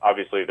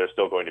 Obviously, there's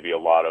still going to be a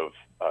lot of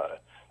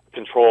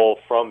control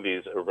from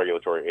these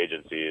regulatory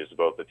agencies,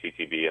 both the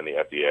TTB and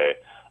the FDA,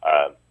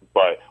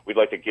 but we'd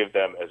like to give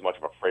them as much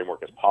of a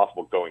framework as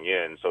possible going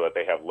in so that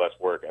they have less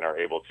work and are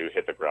able to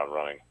hit the ground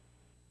running.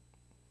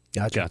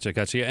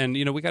 Gotcha. And,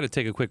 we got to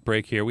take a quick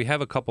break here. We have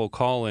a couple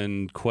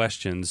call-in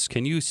questions.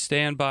 Can you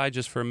stand by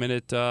just for a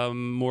minute,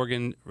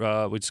 Morgan?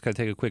 We just got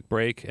to take a quick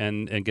break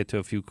and get to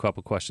a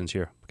couple questions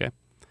here, okay?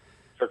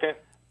 Sure can.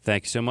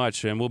 Thank you so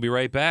much. And we'll be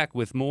right back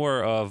with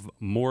more of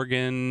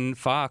Morgan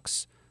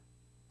Fox.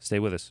 Stay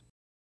with us.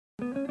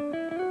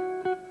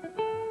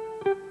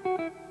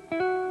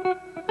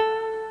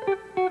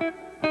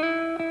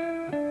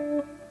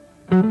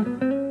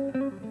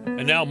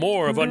 And now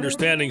more of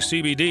Understanding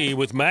CBD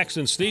with Max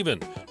and Steven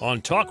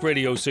on Talk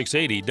Radio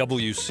 680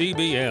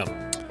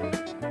 WCBM.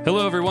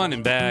 Hello, everyone,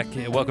 and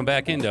welcome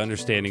back into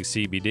Understanding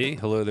CBD.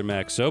 Hello there,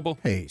 Max Sobel.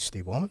 Hey,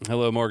 Steve Wollman.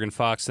 Hello, Morgan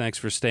Fox. Thanks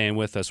for staying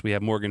with us. We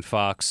have Morgan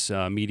Fox,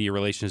 Media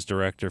Relations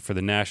Director for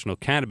the National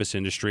Cannabis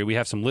Industry. We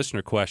have some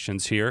listener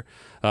questions here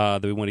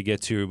that we want to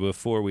get to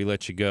before we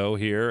let you go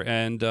here.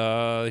 And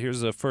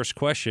here's the first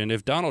question.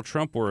 If Donald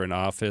Trump were in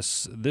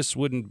office, this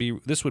would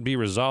be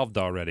resolved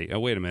already. Oh,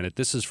 wait a minute.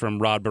 This is from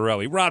Rod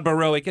Barowie. Rod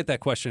Barowie, get that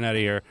question out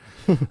of here.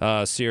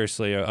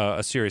 Seriously,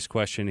 a serious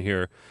question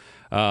here.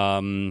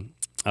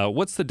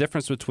 What's the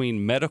difference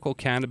between medical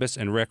cannabis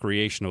and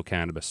recreational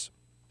cannabis?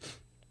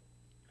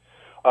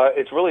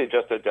 It's really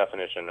just a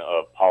definition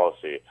of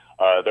policy.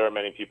 There are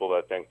many people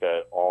that think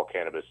that all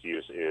cannabis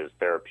use is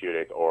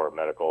therapeutic or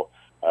medical.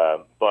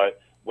 But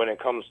when it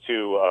comes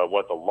to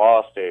what the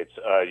law states,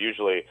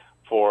 usually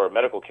for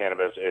medical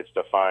cannabis, it's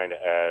defined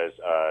as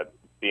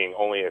being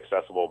only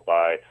accessible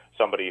by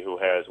somebody who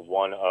has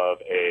one of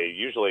a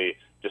usually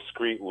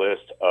discrete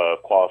list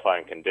of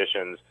qualifying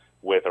conditions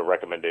with a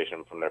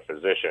recommendation from their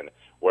physician,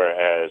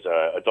 whereas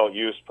adult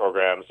use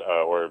programs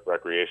or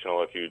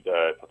recreational, if you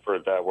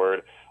preferred that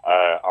word,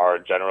 are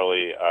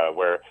generally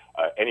where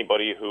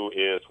anybody who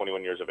is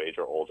 21 years of age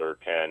or older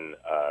can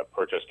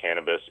purchase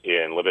cannabis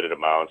in limited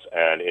amounts,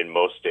 and in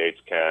most states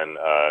can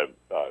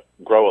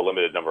grow a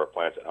limited number of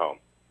plants at home.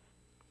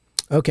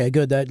 Okay,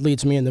 good. That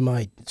leads me into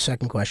my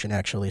second question,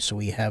 actually. So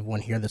we have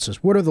one here that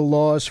says, what are the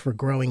laws for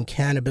growing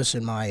cannabis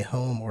in my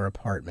home or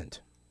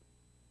apartment?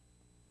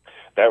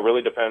 That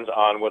really depends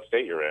on what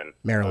state you're in.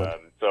 Maryland.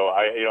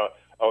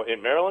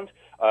 In Maryland?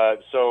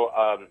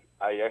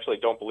 I actually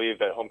don't believe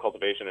that home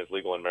cultivation is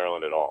legal in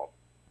Maryland at all.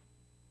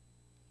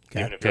 Okay.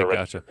 Even if you're a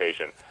registered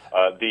patient.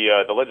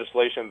 The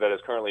legislation that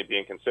is currently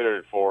being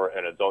considered for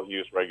an adult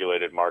use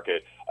regulated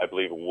market, I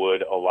believe,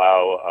 would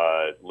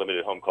allow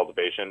limited home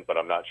cultivation, but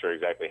I'm not sure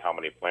exactly how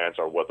many plants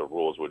or what the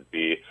rules would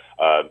be.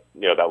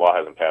 That law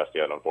hasn't passed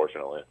yet,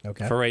 unfortunately.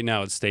 Okay. For right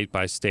now, it's state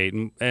by state.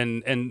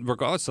 And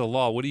regardless of the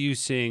law, what are you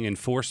seeing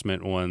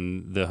enforcement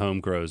on the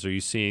home grows? Are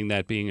you seeing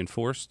that being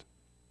enforced?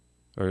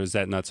 Or is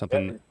that not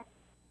something...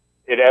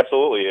 It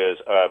absolutely is,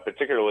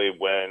 particularly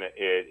when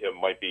it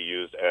might be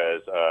used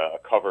as a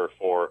cover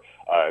for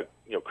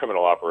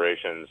criminal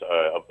operations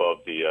above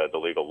the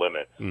legal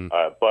limit.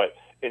 But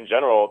in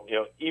general,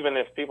 even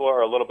if people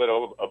are a little bit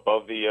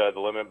above the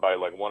limit by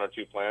like one or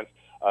two plants,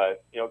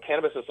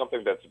 cannabis is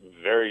something that's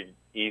very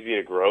easy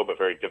to grow, but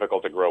very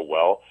difficult to grow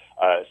well.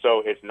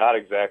 So it's not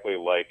exactly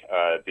like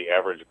the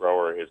average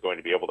grower is going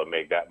to be able to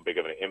make that big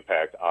of an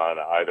impact on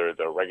either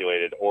the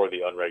regulated or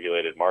the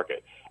unregulated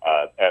market.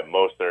 At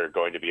most, they're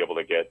going to be able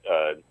to get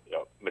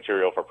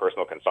material for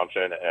personal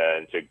consumption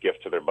and to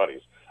gift to their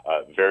buddies.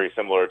 Very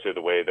similar to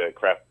the way that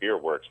craft beer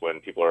works when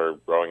people are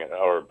growing it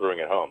or brewing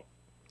at home.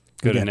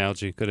 Good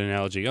analogy.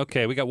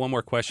 Okay, we got one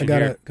more question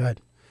here. Go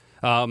ahead.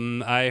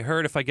 I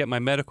heard if I get my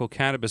medical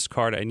cannabis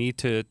card, I need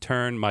to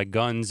turn my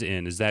guns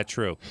in. Is that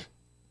true?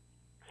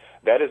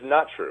 That is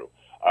not true.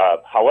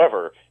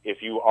 However,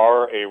 if you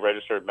are a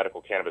registered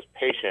medical cannabis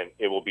patient,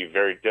 it will be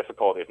very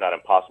difficult, if not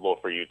impossible,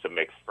 for you to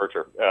make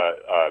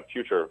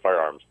future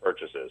firearms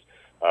purchases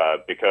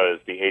because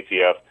the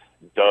ATF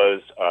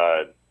does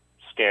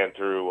scan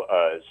through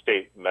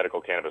state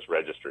medical cannabis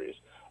registries,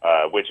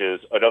 which is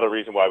another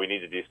reason why we need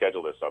to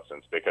deschedule this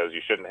substance, because you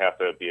shouldn't have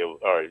to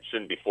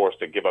shouldn't be forced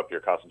to give up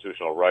your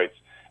constitutional rights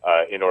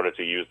in order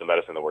to use the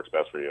medicine that works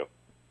best for you.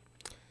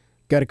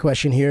 Got a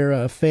question here,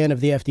 a fan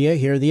of the FDA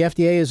here. The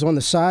FDA is on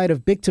the side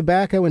of big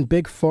tobacco and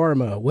big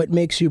pharma. What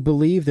makes you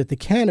believe that the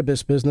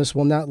cannabis business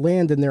will not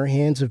land in their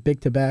hands of big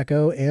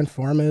tobacco and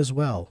pharma as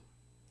well?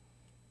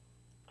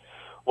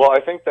 Well, I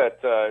think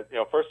that,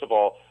 first of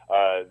all,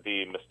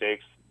 the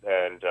mistakes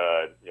and,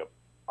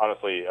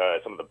 honestly,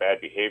 some of the bad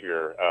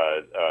behavior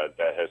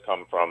that has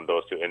come from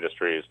those two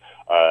industries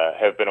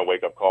have been a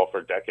wake-up call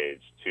for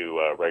decades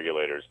to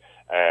regulators.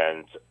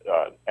 And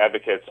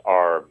advocates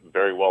are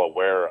very well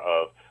aware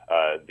of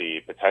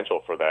the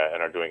potential for that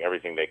and are doing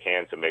everything they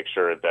can to make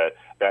sure that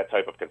that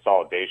type of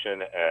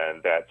consolidation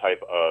and that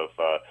type of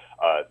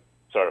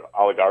sort of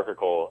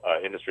oligarchical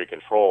industry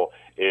control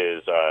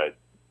is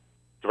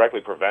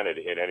directly prevented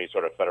in any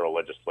sort of federal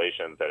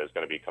legislation that is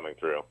going to be coming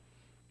through.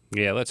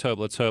 Yeah, let's hope.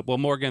 Well,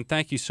 Morgan,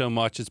 thank you so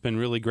much. It's been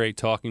really great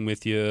talking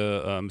with you,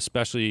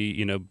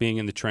 especially, being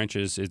in the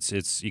trenches.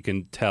 It's you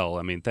can tell.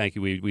 I mean, thank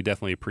you. We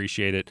definitely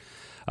appreciate it.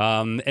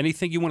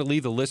 Anything you want to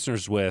leave the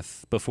listeners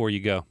with before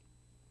you go?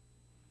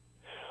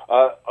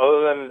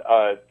 Other than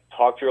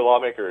talk to your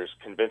lawmakers,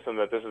 convince them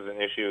that this is an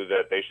issue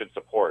that they should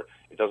support.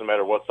 It doesn't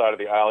matter what side of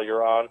the aisle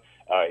you're on.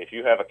 If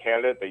you have a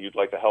candidate that you'd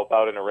like to help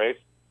out in a race,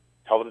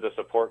 tell them to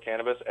support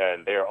cannabis,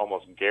 and they are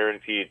almost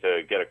guaranteed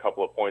to get a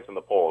couple of points in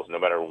the polls, no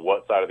matter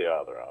what side of the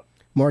aisle they're on.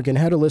 Morgan,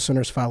 how do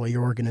listeners follow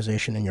your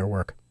organization and your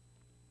work?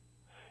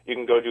 You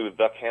can go to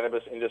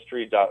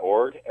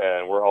thecannabisindustry.org,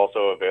 and we're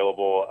also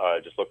available.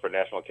 Just look for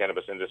National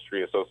Cannabis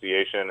Industry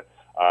Association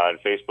on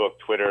Facebook,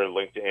 Twitter,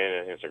 LinkedIn,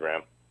 and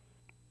Instagram.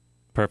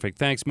 Perfect.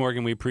 Thanks,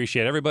 Morgan. We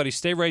appreciate it. Everybody,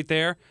 stay right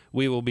there.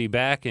 We will be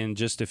back in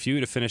just a few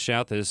to finish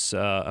out this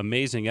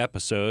amazing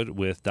episode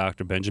with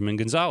Dr. Benjamin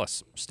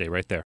Gonzalez. Stay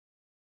right there.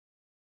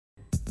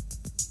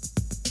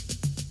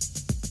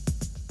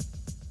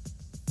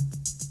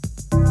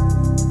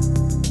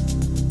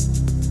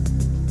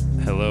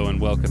 Hello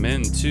and welcome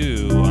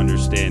into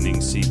Understanding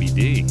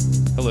CBD.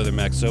 Hello there,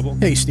 Max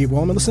Sobel. Hey, Steve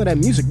Wallman. Listen to that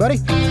music, buddy.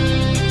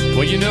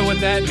 Well, you know what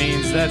that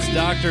means. That's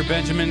Dr.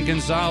 Benjamin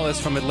Gonzalez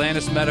from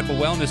Atlantis Medical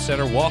Wellness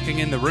Center walking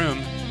in the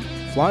room.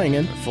 Flying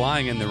in.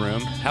 Flying in the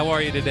room. How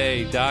are you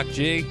today, Doc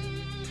G?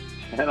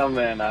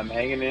 Gentlemen, I'm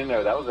hanging in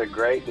there. That was a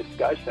great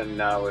discussion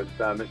with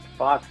Mr.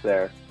 Fox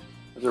there.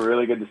 It was a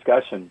really good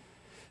discussion.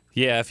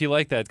 Yeah, if you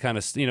like that kind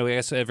of, I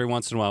guess every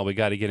once in a while we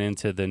got to get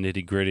into the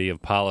nitty-gritty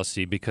of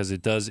policy because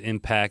it does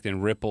impact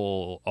and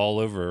ripple all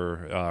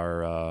over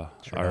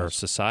our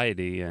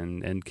society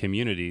and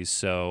communities.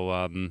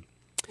 So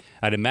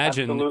I'd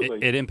imagine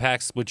it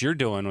impacts what you're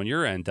doing on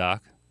your end,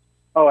 Doc.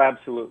 Oh,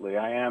 absolutely.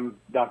 I am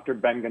Dr.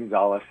 Ben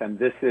Gonzalez, and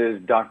this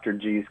is Dr.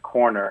 G's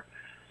Corner.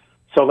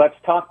 So let's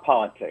talk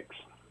politics.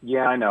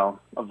 Yeah, I know,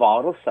 a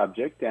volatile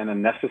subject and a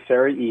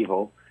necessary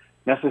evil.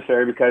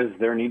 Necessary because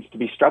there needs to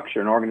be structure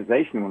and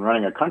organization when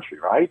running a country,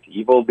 right?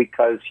 Evil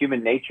because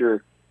human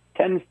nature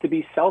tends to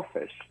be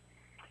selfish.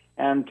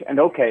 And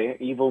okay,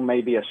 evil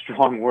may be a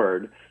strong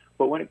word,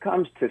 but when it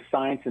comes to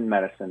science and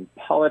medicine,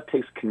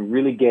 politics can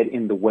really get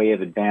in the way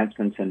of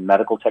advancements in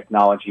medical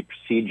technology,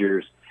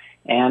 procedures,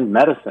 and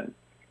medicine.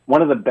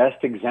 One of the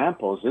best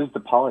examples is the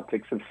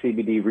politics of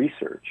CBD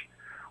research.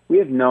 We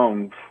have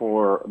known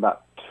for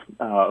about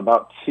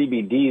the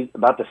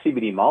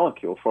CBD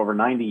molecule for over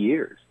 90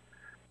 years.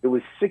 It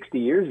was 60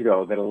 years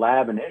ago that a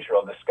lab in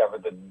Israel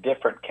discovered the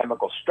different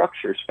chemical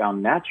structures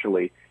found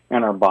naturally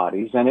in our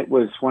bodies. And it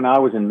was when I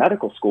was in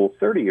medical school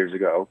 30 years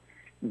ago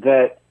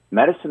that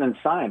medicine and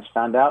science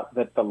found out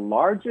that the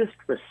largest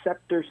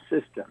receptor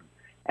system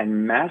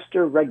and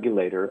master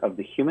regulator of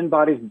the human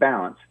body's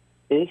balance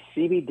is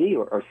CBD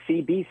or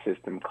CB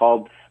system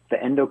called the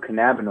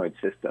endocannabinoid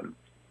system.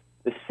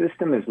 The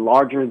system is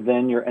larger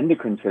than your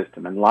endocrine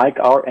system. And like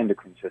our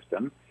endocrine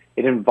system,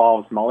 it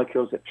involves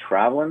molecules that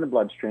travel in the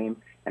bloodstream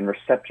and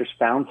receptors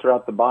found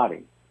throughout the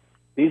body.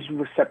 These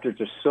receptors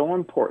are so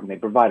important. They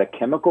provide a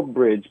chemical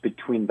bridge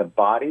between the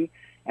body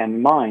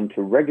and mind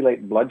to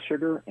regulate blood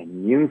sugar,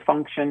 immune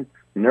function,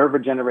 nerve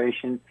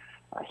regeneration,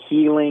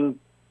 healing,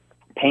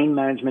 pain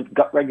management,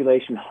 gut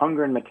regulation,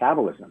 hunger, and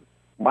metabolism.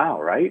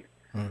 Wow, right?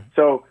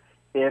 So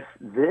if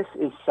this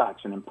is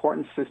such an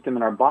important system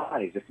in our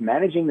bodies, if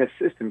managing this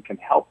system can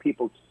help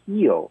people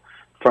heal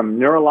from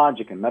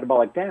neurologic and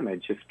metabolic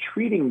damage, if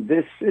treating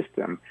this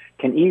system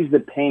can ease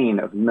the pain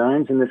of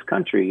millions in this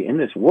country, in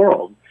this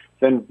world,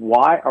 then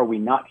why are we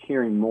not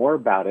hearing more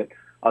about it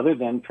other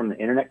than from the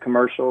internet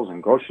commercials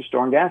and grocery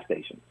store and gas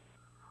stations?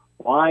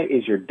 Why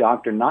is your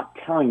doctor not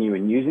telling you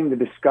and using the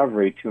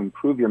discovery to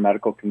improve your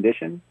medical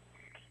condition?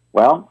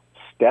 Well,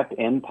 step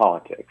in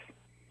politics.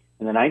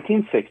 In the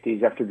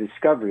 1960s, after the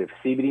discovery of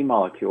CBD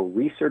molecule,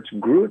 research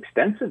grew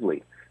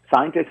extensively.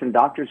 Scientists and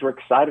doctors were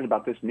excited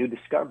about this new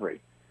discovery.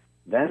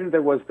 Then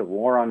there was the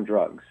war on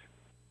drugs.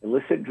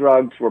 Illicit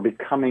drugs were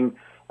becoming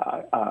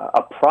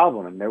a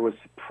problem, and there was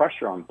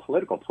pressure on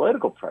political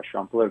pressure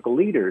on political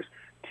leaders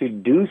to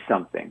do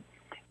something.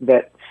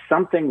 That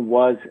something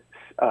was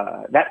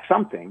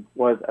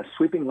a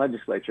sweeping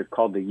legislature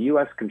called the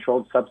U.S.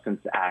 Controlled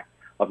Substance Act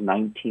of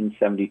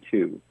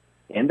 1972.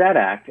 In that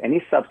act,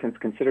 any substance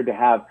considered to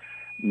have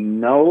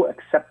no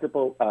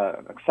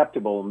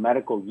acceptable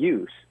medical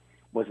use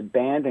was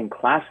banned and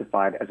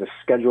classified as a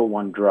Schedule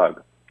I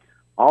drug.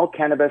 All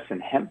cannabis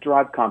and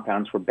hemp-derived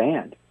compounds were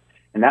banned,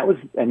 and that was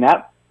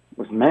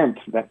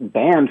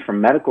banned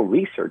from medical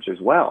research as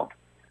well.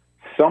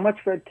 So much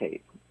red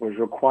tape was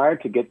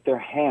required to get their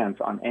hands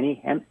on any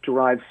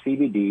hemp-derived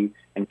CBD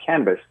and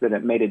cannabis that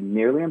it made it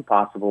nearly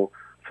impossible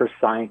for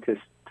scientists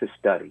to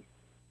study.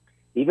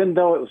 Even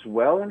though it was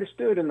well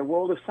understood in the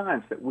world of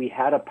science that we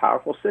had a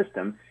powerful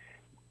system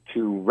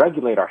to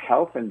regulate our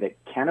health and that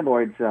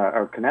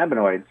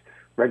cannabinoids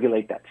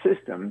regulate that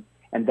system,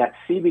 and that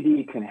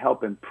CBD can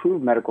help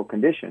improve medical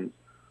conditions,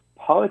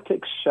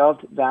 politics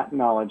shoved that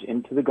knowledge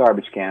into the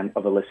garbage can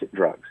of illicit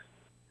drugs.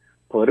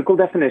 Political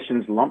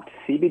definitions lumped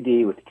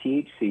CBD with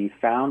THC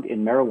found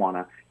in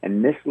marijuana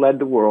and misled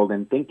the world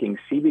in thinking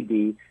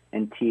CBD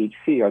and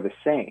THC are the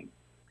same.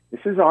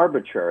 This is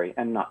arbitrary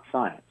and not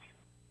science.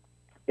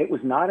 It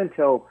was not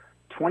until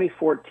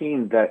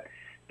 2014 that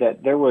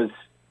there was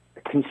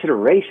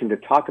consideration to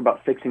talk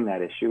about fixing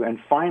that issue, and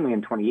finally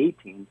in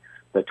 2018,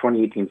 the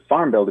 2018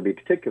 Farm Bill to be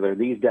particular,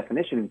 these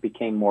definitions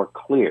became more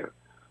clear.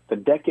 The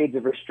decades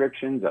of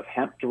restrictions of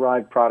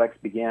hemp-derived products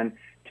began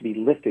to be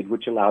lifted,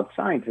 which allowed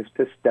scientists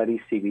to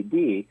study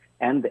CBD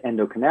and the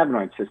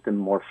endocannabinoid system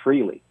more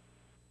freely.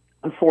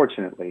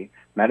 Unfortunately,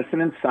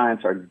 medicine and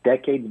science are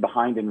decades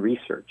behind in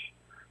research.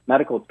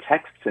 Medical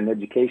texts and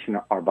education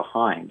are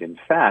behind. In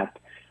fact,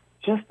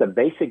 just the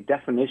basic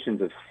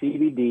definitions of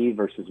CBD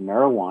versus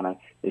marijuana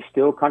is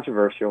still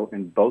controversial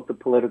in both the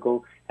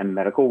political and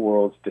medical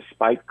worlds,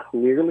 despite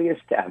clearly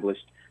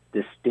established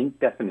distinct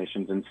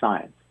definitions in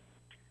science.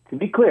 To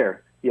be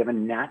clear, you have a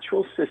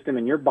natural system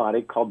in your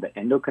body called the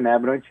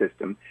endocannabinoid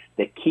system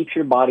that keeps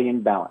your body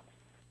in balance.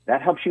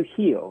 That helps you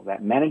heal.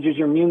 That manages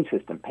your immune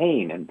system,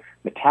 pain, and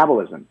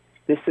metabolism.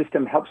 This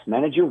system helps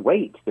manage your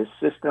weight. This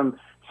system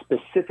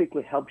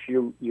specifically helps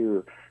you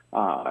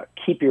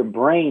keep your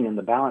brain in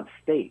the balanced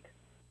state.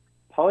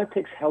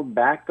 Politics held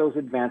back those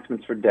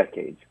advancements for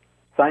decades.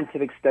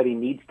 Scientific study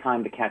needs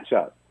time to catch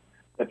up.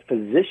 But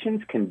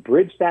physicians can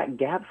bridge that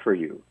gap for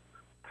you.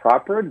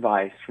 Proper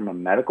advice from a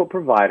medical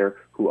provider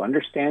who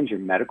understands your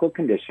medical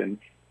condition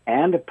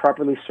and a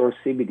properly sourced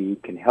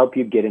CBD can help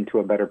you get into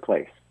a better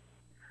place.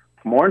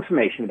 For more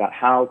information about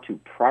how to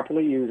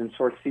properly use and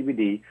source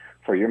CBD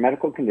for your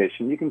medical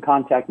condition, you can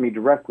contact me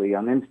directly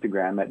on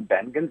Instagram at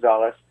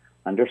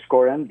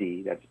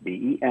BenGonzalez_MD. That's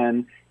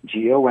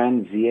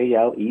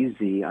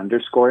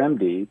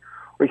BenGonzalez_MD.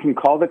 Or you can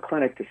call the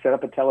clinic to set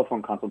up a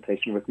telephone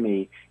consultation with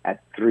me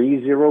at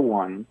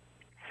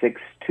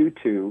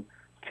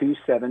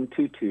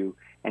 301-622-2722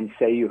 and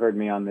say you heard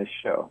me on this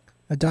show.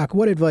 Doc,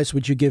 what advice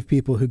would you give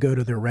people who go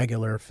to their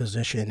regular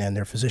physician and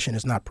their physician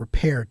is not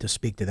prepared to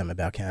speak to them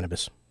about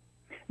cannabis?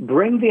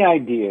 Bring the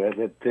idea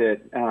that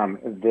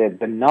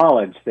the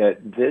knowledge that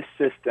this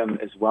system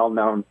is well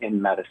known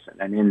in medicine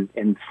and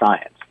in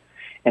science,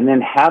 and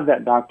then have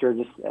that doctor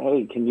just,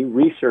 hey, can you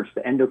research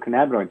the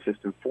endocannabinoid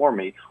system for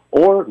me,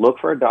 or look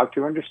for a doctor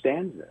who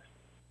understands this.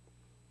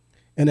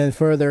 And then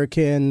further,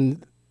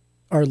 can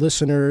our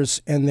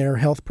listeners and their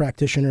health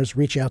practitioners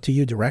reach out to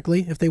you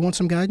directly if they want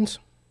some guidance?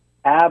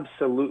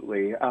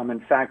 Absolutely. In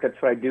fact, that's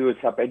what I do is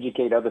help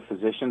educate other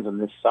physicians on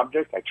this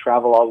subject. I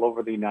travel all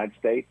over the United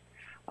States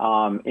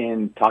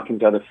in talking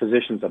to other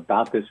physicians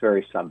about this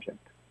very subject.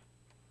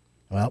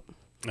 Well,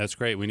 that's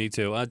great. We need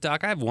to.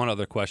 Doc, I have one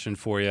other question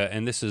for you,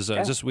 and this is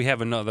just we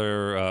have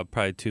another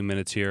probably 2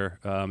 minutes here.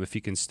 If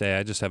you can stay,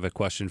 I just have a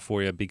question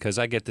for you because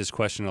I get this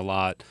question a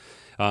lot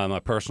in my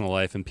personal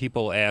life, and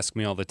people ask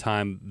me all the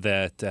time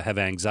that have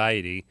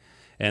anxiety,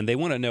 and they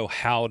want to know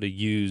how to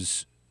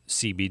use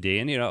CBD.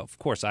 And, of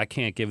course, I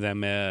can't give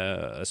them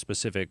a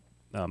specific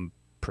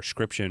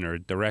prescription or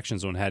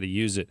directions on how to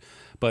use it.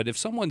 But if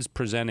someone's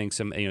presenting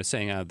some,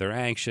 saying they're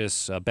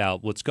anxious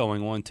about what's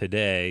going on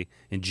today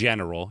in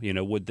general,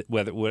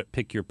 would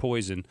pick your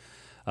poison.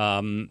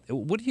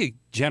 What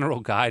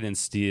general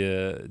guidance do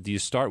you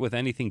start with?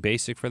 Anything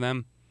basic for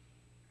them?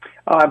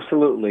 Oh,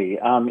 absolutely.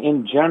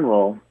 In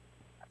general,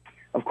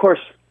 of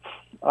course,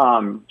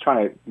 trying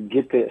to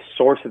get the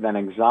source of that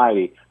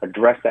anxiety,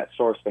 address that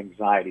source of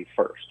anxiety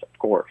first, of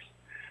course.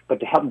 But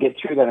to help get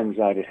through that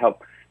anxiety, to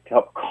help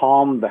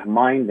calm the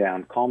mind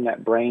down, calm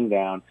that brain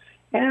down,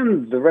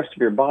 and the rest of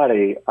your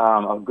body,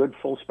 a good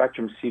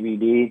full-spectrum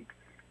CBD,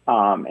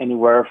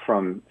 anywhere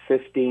from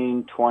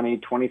 15, 20,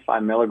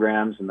 25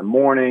 milligrams in the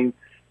morning,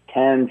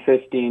 10,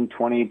 15,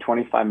 20,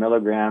 25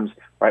 milligrams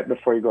right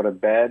before you go to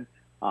bed,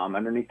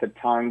 underneath the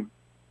tongue,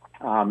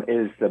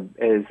 is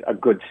a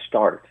good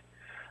start.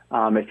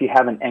 If you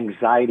have an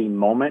anxiety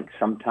moment,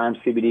 sometimes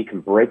CBD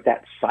can break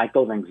that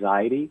cycle of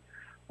anxiety.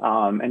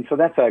 And so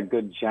that's a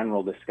good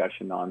general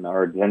discussion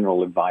or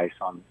general advice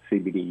on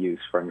CBD use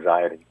for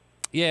anxiety.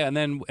 Yeah, and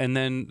then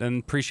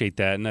appreciate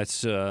that, and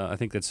that's I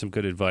think that's some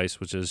good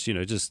advice, which is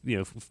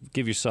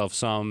give yourself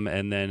some,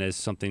 and then as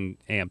something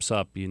amps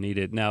up, you need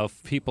it. Now,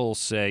 if people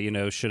say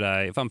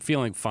if I'm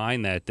feeling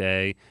fine that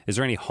day, is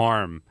there any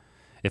harm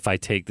if I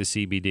take the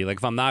CBD? Like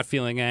if I'm not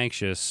feeling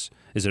anxious,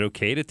 is it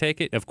okay to take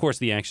it? Of course,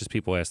 the anxious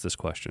people ask this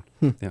question.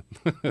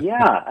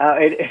 Yeah,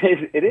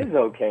 it is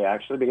okay,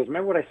 actually, because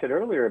remember what I said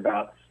earlier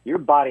about your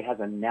body has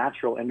a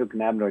natural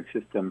endocannabinoid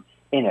system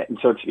in it. And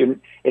so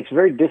it's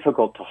very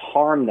difficult to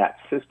harm that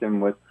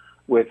system with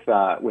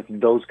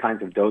those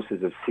kinds of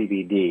doses of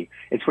CBD.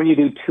 It's when you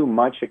do too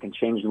much, it can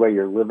change the way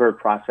your liver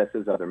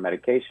processes other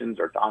medications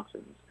or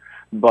toxins.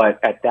 But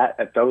at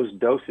those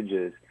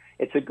dosages,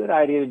 it's a good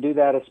idea to do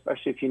that,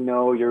 especially if you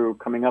know you're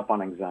coming up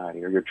on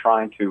anxiety or you're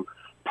trying to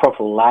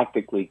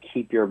prophylactically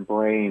keep your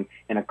brain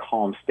in a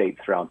calm state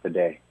throughout the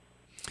day.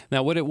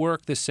 Now, would it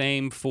work the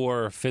same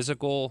for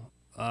physical,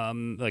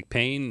 like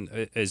pain?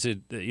 Is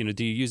it, do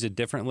you use it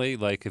differently?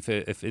 Like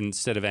if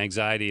instead of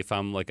anxiety, if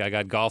I'm like, I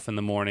got golf in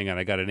the morning and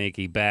I got an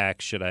achy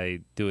back, should I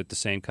do it the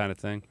same kind of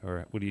thing?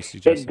 Or what do you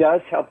suggest? It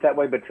does help that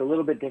way, but it's a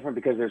little bit different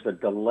because there's a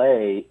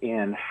delay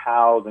in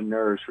how the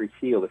nerves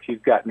heal. If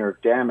you've got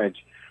nerve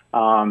damage,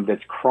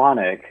 that's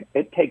chronic,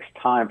 it takes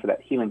time for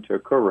that healing to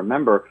occur.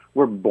 Remember,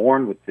 we're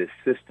born with this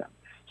system.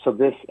 So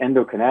this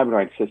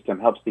endocannabinoid system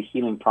helps the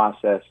healing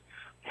process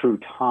through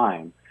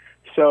time.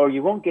 So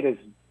you won't get as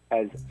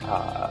as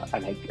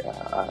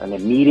an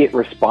immediate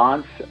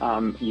response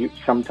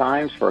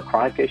sometimes for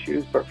chronic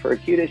issues, but for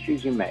acute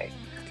issues you may.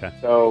 Okay.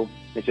 So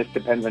it just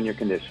depends on your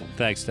condition.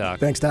 Thanks, Doc.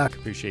 Thanks, Doc.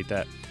 Appreciate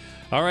that.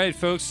 All right,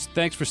 folks,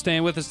 thanks for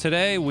staying with us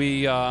today.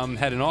 We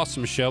had an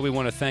awesome show. We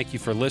want to thank you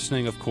for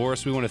listening, of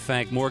course. We want to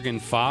thank Morgan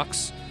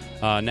Fox,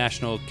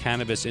 National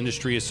Cannabis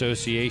Industry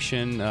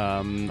Association.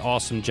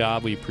 Awesome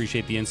job. We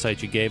appreciate the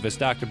insight you gave us.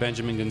 Dr.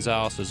 Benjamin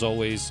Gonzalez, as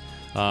always,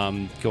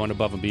 going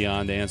above and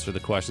beyond to answer the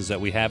questions that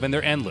we have, and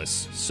they're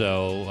endless.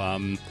 So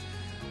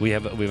we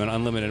have an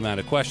unlimited amount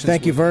of questions.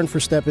 Thank you, Vern, for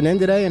stepping in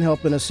today and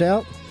helping us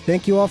out.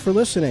 Thank you all for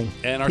listening.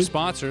 And our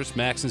sponsors,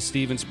 Max and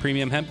Stevens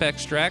Premium Hemp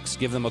Extracts.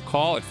 Give them a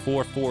call at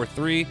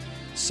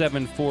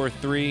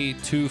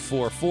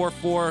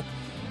 443-743-2444.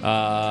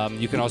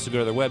 You can also go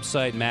to their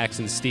website,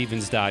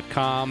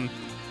 maxandstevens.com.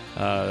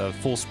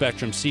 Full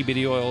Spectrum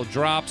CBD oil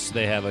drops.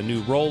 They have a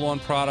new roll-on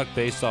product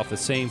based off the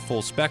same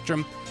Full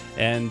Spectrum.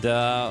 And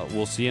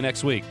we'll see you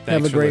next week. Thanks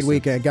Have a for great listening.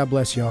 weekend. God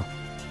bless y'all.